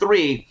number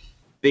three,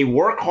 they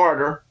work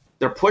harder,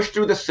 they're pushed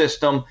through the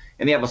system,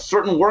 and they have a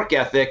certain work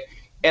ethic.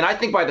 And I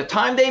think by the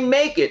time they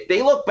make it,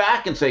 they look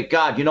back and say,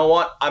 God, you know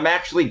what? I'm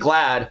actually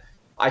glad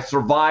I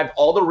survived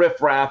all the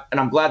riffraff, and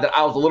I'm glad that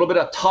I was a little bit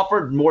of a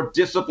tougher, more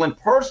disciplined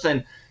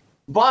person.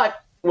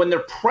 But when they're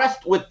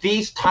pressed with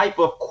these type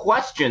of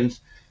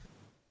questions,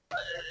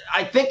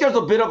 I think there's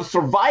a bit of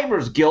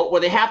survivor's guilt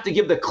where they have to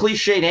give the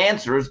cliched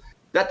answers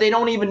that they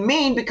don't even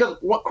mean because,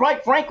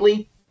 quite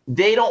frankly,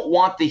 they don't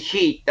want the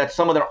heat that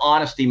some of their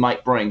honesty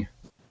might bring.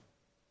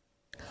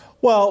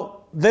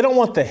 Well, they don't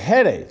want the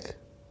headache.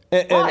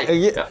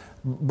 And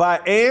by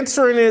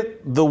answering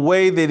it the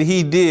way that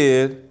he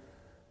did,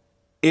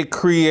 it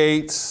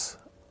creates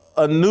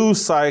a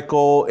news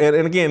cycle.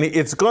 And again,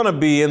 it's going to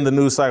be in the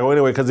news cycle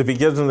anyway, because if he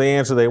gives them the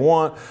answer they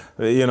want,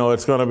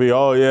 it's going to be,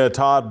 oh, yeah,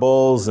 Todd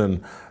Bowles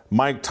and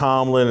Mike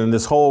Tomlin and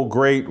this whole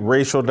great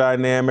racial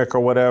dynamic or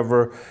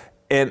whatever.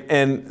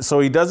 And so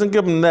he doesn't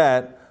give them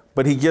that,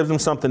 but he gives them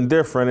something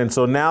different. And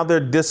so now they're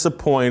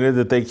disappointed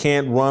that they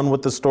can't run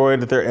with the story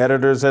that their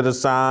editors had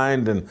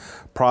assigned, and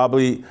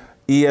probably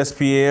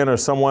ESPN or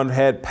someone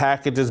had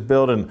packages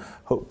built, and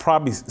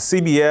probably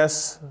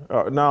CBS.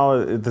 No,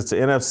 it's an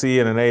NFC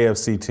and an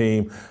AFC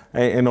team.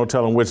 Ain't no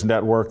telling which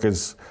network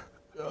is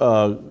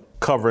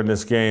covering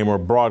this game or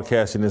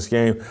broadcasting this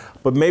game.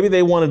 But maybe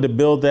they wanted to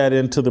build that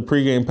into the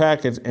pregame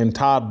package, and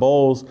Todd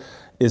Bowles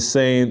is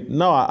saying,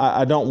 no,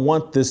 I don't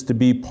want this to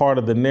be part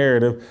of the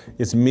narrative.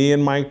 It's me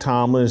and Mike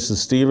Tomlin, it's the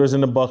Steelers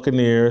and the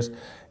Buccaneers,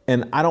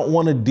 and I don't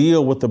want to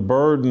deal with the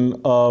burden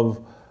of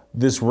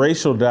this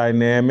racial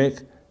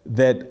dynamic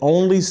that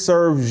only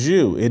serves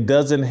you. It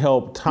doesn't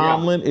help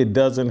Tomlin, It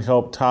doesn't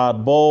help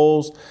Todd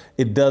Bowles,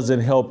 it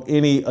doesn't help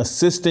any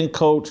assistant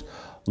coach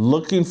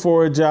looking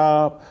for a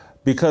job,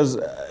 because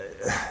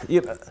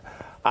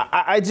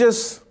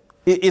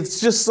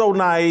it's just so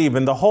naive,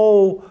 and the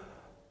whole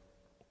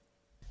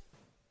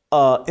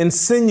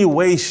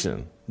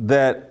insinuation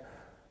that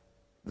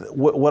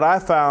what I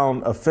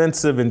found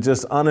offensive and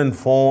just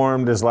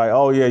uninformed is like,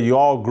 oh yeah, you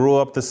all grew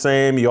up the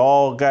same, you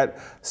all got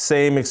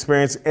same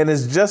experience, and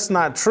it's just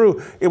not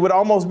true. It would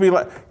almost be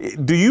like,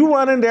 do you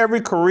run into every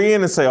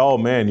Korean and say, oh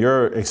man,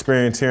 your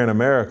experience here in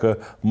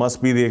America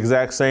must be the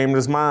exact same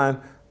as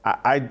mine?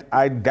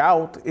 I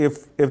doubt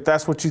if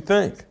that's what you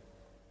think.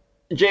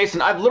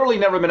 Jason, I've literally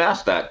never been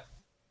asked that.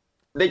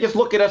 They just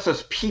look at us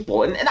as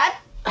people, and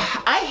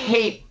I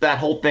hate that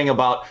whole thing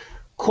about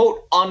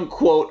quote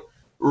unquote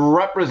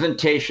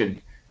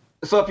representation.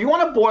 So if you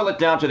want to boil it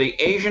down to the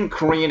Asian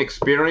Korean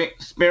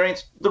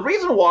experience, the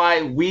reason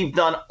why we've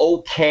done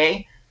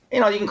okay,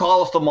 you can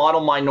call us the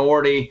model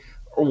minority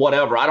or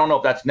whatever. I don't know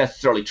if that's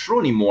necessarily true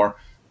anymore,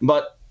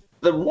 but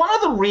one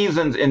of the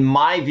reasons, in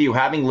my view,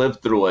 having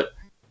lived through it,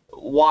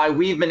 why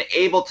we've been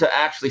able to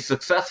actually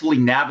successfully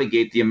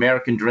navigate the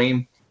American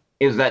dream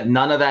is that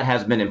none of that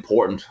has been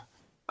important.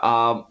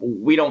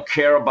 We don't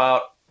care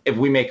about if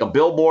we make a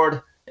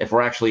billboard, if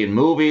we're actually in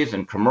movies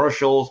and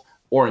commercials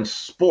or in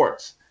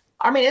sports.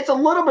 I mean, it's a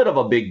little bit of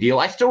a big deal.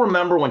 I still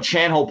remember when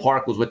Chan Ho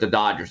Park was with the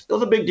Dodgers. It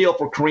was a big deal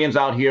for Koreans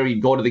out here.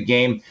 You'd go to the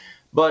game.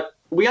 But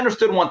we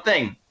understood one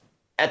thing.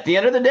 At the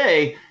end of the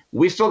day,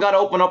 we still got to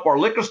open up our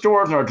liquor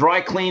stores and our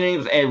dry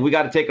cleanings, and we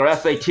got to take our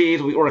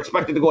SATs. We were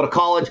expected to go to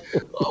college.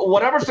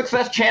 Whatever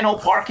success Chan Ho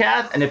Park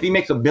has, and if he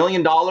makes $1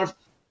 billion,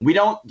 we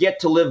don't get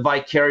to live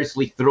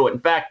vicariously through it. In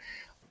fact,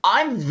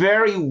 I'm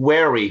very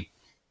wary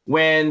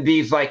when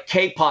these like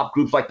K-pop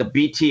groups like the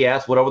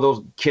BTS, whatever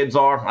those kids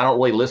are, I don't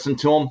really listen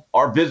to them,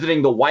 are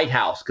visiting the White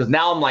House. Because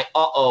now I'm like,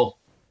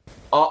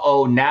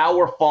 now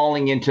we're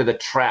falling into the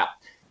trap.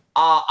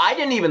 I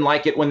didn't even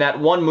like it when that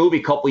one movie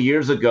a couple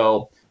years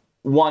ago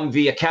won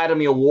the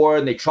Academy Award,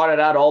 and they trotted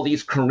out all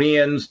these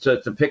Koreans to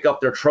pick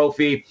up their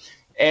trophy.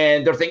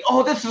 And they're thinking,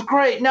 oh, this is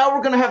great. Now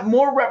we're going to have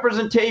more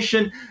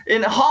representation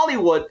in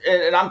Hollywood.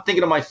 And I'm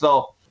thinking to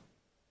myself,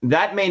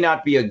 that may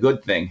not be a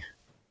good thing.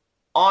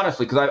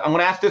 Honestly, because I'm going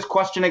to ask this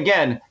question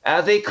again.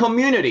 As a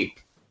community,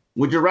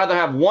 would you rather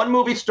have one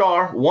movie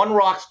star, one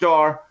rock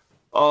star,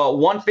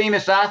 one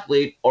famous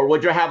athlete, or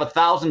would you have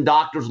 1,000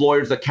 doctors,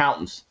 lawyers,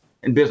 accountants,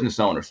 and business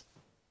owners?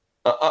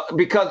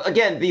 Because,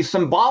 again, these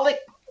symbolic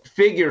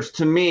figures,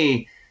 to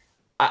me,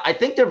 I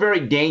think they're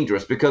very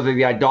dangerous because of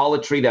the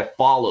idolatry that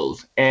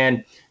follows.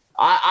 And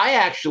I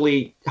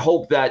actually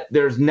hope that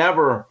there's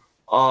never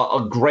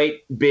a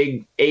great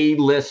big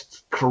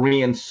A-list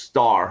Korean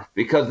star,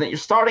 because you're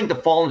starting to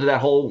fall into that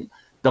whole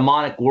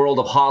demonic world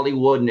of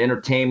Hollywood and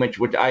entertainment,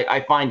 which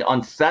I find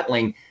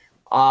unsettling.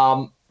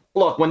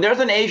 Look, when there's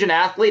an Asian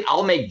athlete,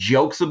 I'll make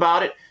jokes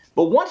about it.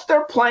 But once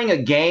they're playing a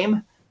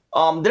game,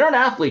 they're an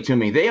athlete to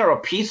me. They are a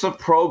piece of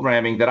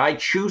programming that I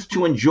choose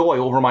to enjoy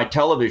over my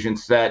television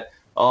set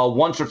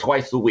once or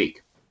twice a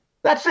week.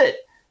 That's it.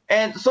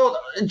 And so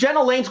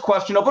Jenna Lane's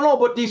question of,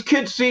 but these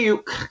kids see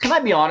you. Can I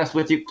be honest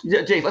with you?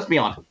 Jay, let's be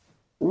honest.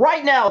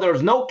 Right now,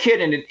 there's no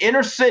kid in an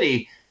inner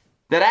city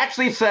that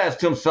actually says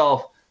to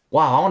himself,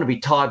 wow, I want to be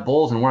Todd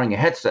Bowles and wearing a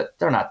headset.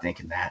 They're not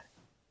thinking that.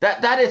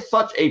 That is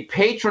such a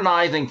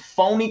patronizing,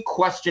 phony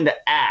question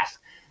to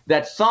ask,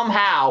 that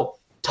somehow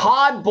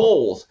Todd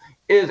Bowles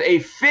is a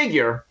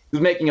figure who's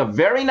making a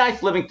very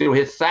nice living through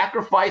his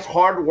sacrifice,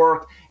 hard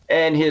work,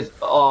 and his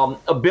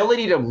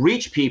ability to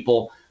reach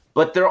people.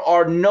 But there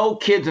are no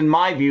kids, in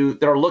my view,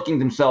 that are looking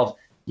themselves,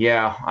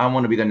 yeah, I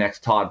want to be the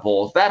next Todd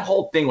Bowles. That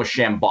whole thing was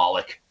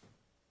shambolic.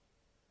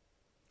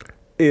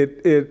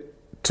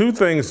 Two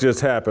things just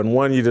happened.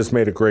 One, you just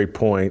made a great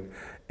point.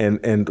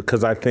 and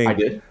because I think I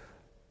did.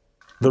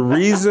 The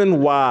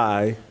reason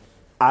why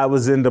I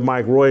was into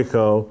Mike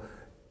Royko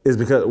is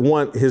because,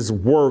 one, his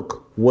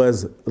work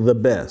was the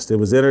best. It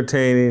was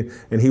entertaining,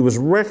 and he was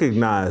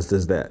recognized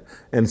as that.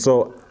 And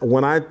so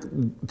when I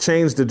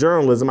changed to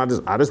journalism, I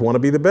just want to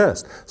be the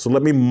best. So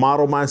let me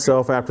model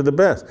myself after the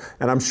best.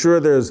 And I'm sure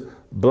there's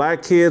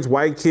black kids,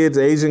 white kids,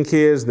 Asian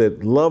kids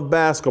that love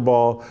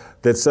basketball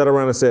that sat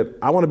around and said,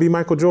 I want to be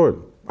Michael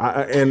Jordan.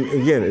 And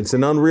again, it's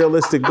an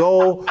unrealistic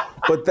goal,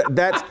 but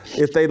that's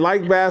if they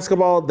like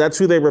basketball, that's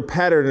who they were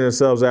patterning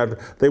themselves after.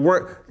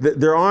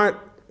 There aren't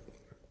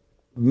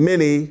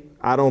many,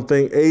 I don't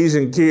think,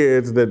 Asian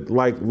kids that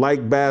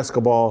like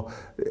basketball.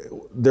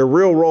 Their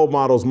real role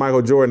models,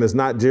 Michael Jordan, is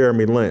not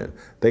Jeremy Lin.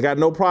 They got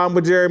no problem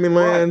with Jeremy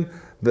Lin.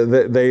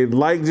 Right. They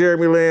like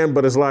Jeremy Lin,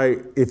 but it's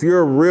like, if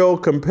you're a real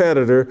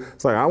competitor,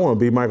 it's like, I want to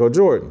be Michael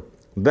Jordan.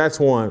 That's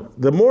one.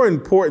 The more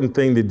important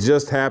thing that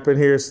just happened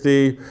here,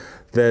 Steve,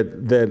 that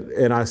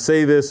and I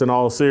say this in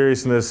all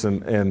seriousness,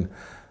 and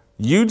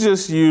you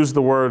just used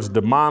the words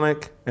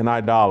demonic and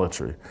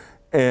idolatry.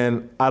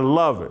 And I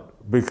love it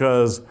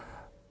because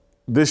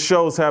this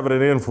show's having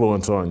an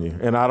influence on you.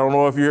 And I don't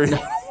know if you're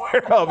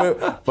aware of it,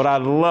 but I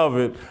love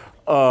it.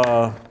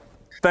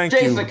 Thank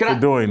Jason, you for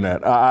doing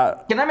that.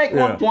 Can I make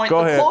one point? Go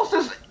ahead. The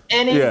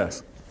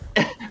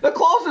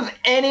closest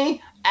any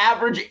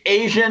average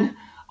Asian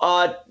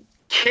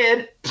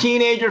kid,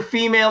 teenager,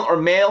 female or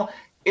male,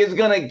 is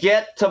going to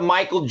get to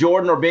Michael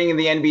Jordan or being in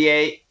the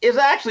NBA is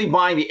actually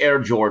buying the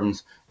Air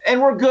Jordans.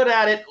 And we're good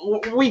at it.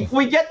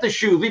 We get the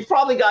shoes. We've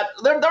probably got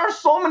 – there are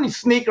so many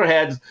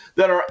sneakerheads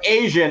that are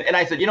Asian. And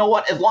I said, you know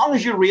what? As long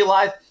as you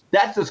realize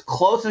that's as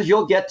close as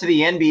you'll get to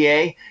the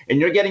NBA and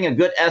you're getting a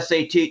good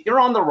SAT, you're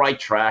on the right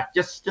track.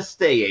 Just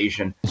stay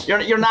Asian.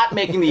 You're not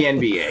making the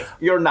NBA.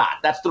 You're not.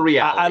 That's the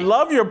reality. I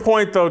love your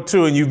point, though,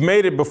 too, and you've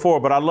made it before,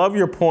 but I love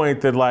your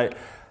point that, like,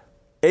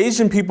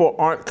 Asian people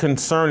aren't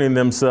concerning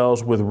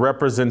themselves with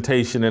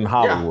representation in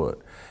Hollywood.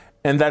 Yeah.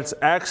 And that's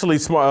actually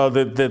smart.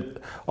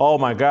 Oh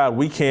my God,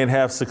 we can't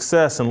have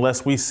success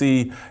unless we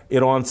see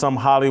it on some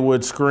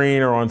Hollywood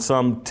screen or on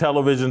some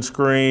television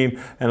screen,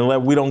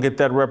 and we don't get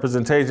that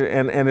representation.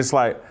 And it's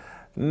like,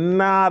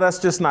 nah, that's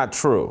just not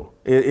true.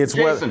 It's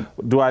Jason,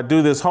 do I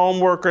do this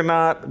homework or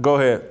not? Go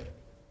ahead.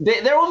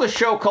 There was a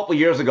show a couple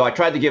years ago I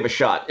tried to give a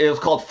shot. It was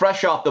called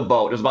Fresh Off the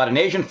Boat. It was about an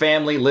Asian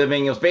family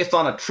living. It was based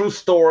on a true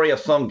story of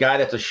some guy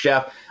that's a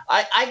chef.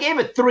 I gave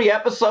it 3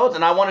 episodes,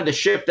 and I wanted to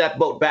ship that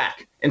boat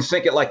back and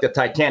sink it like the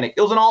Titanic.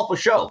 It was an awful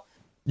show.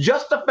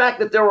 Just the fact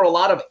that there were a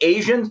lot of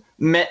Asians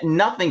meant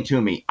nothing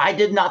to me. I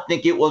did not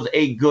think it was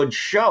a good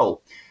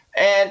show.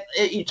 And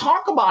you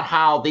talk about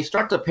how they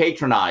start to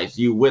patronize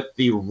you with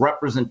the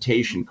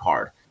representation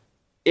card.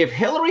 If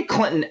Hillary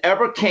Clinton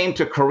ever came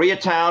to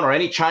Koreatown or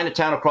any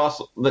Chinatown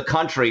across the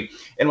country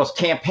and was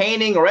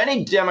campaigning, or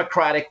any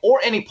Democratic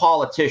or any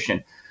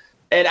politician,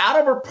 and out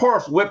of her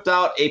purse whipped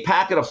out a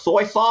packet of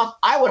soy sauce,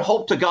 I would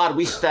hope to God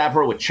we stab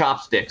her with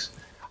chopsticks.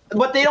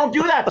 But they don't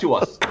do that to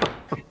us.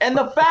 And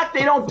the fact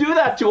they don't do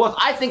that to us,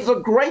 I think is a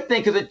great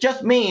thing, because it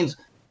just means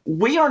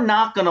we are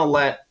not going to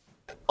let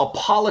a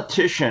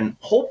politician,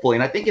 hopefully,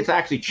 and I think it's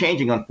actually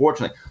changing,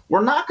 unfortunately,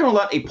 we're not going to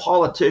let a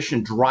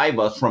politician drive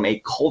us from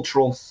a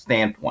cultural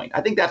standpoint.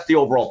 I think that's the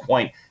overall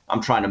point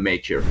I'm trying to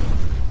make here.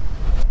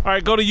 All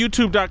right, go to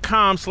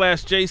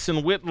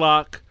youtube.com/Jason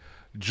Whitlock.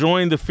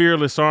 Join the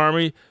Fearless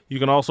Army. You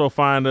can also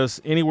find us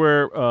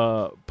anywhere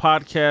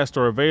podcasts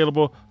are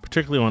available,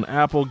 particularly on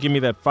Apple. Give me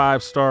that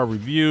 5-star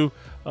review.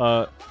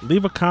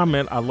 Leave a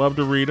comment. I love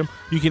to read them.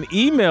 You can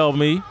email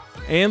me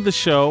and the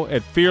show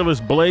at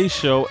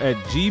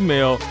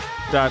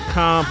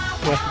fearlessblazeshow@gmail.com.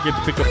 Don't forget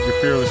to pick up your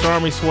Fearless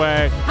Army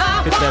swag.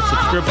 Hit that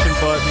subscription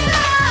button,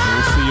 and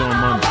we'll see you on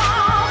Monday.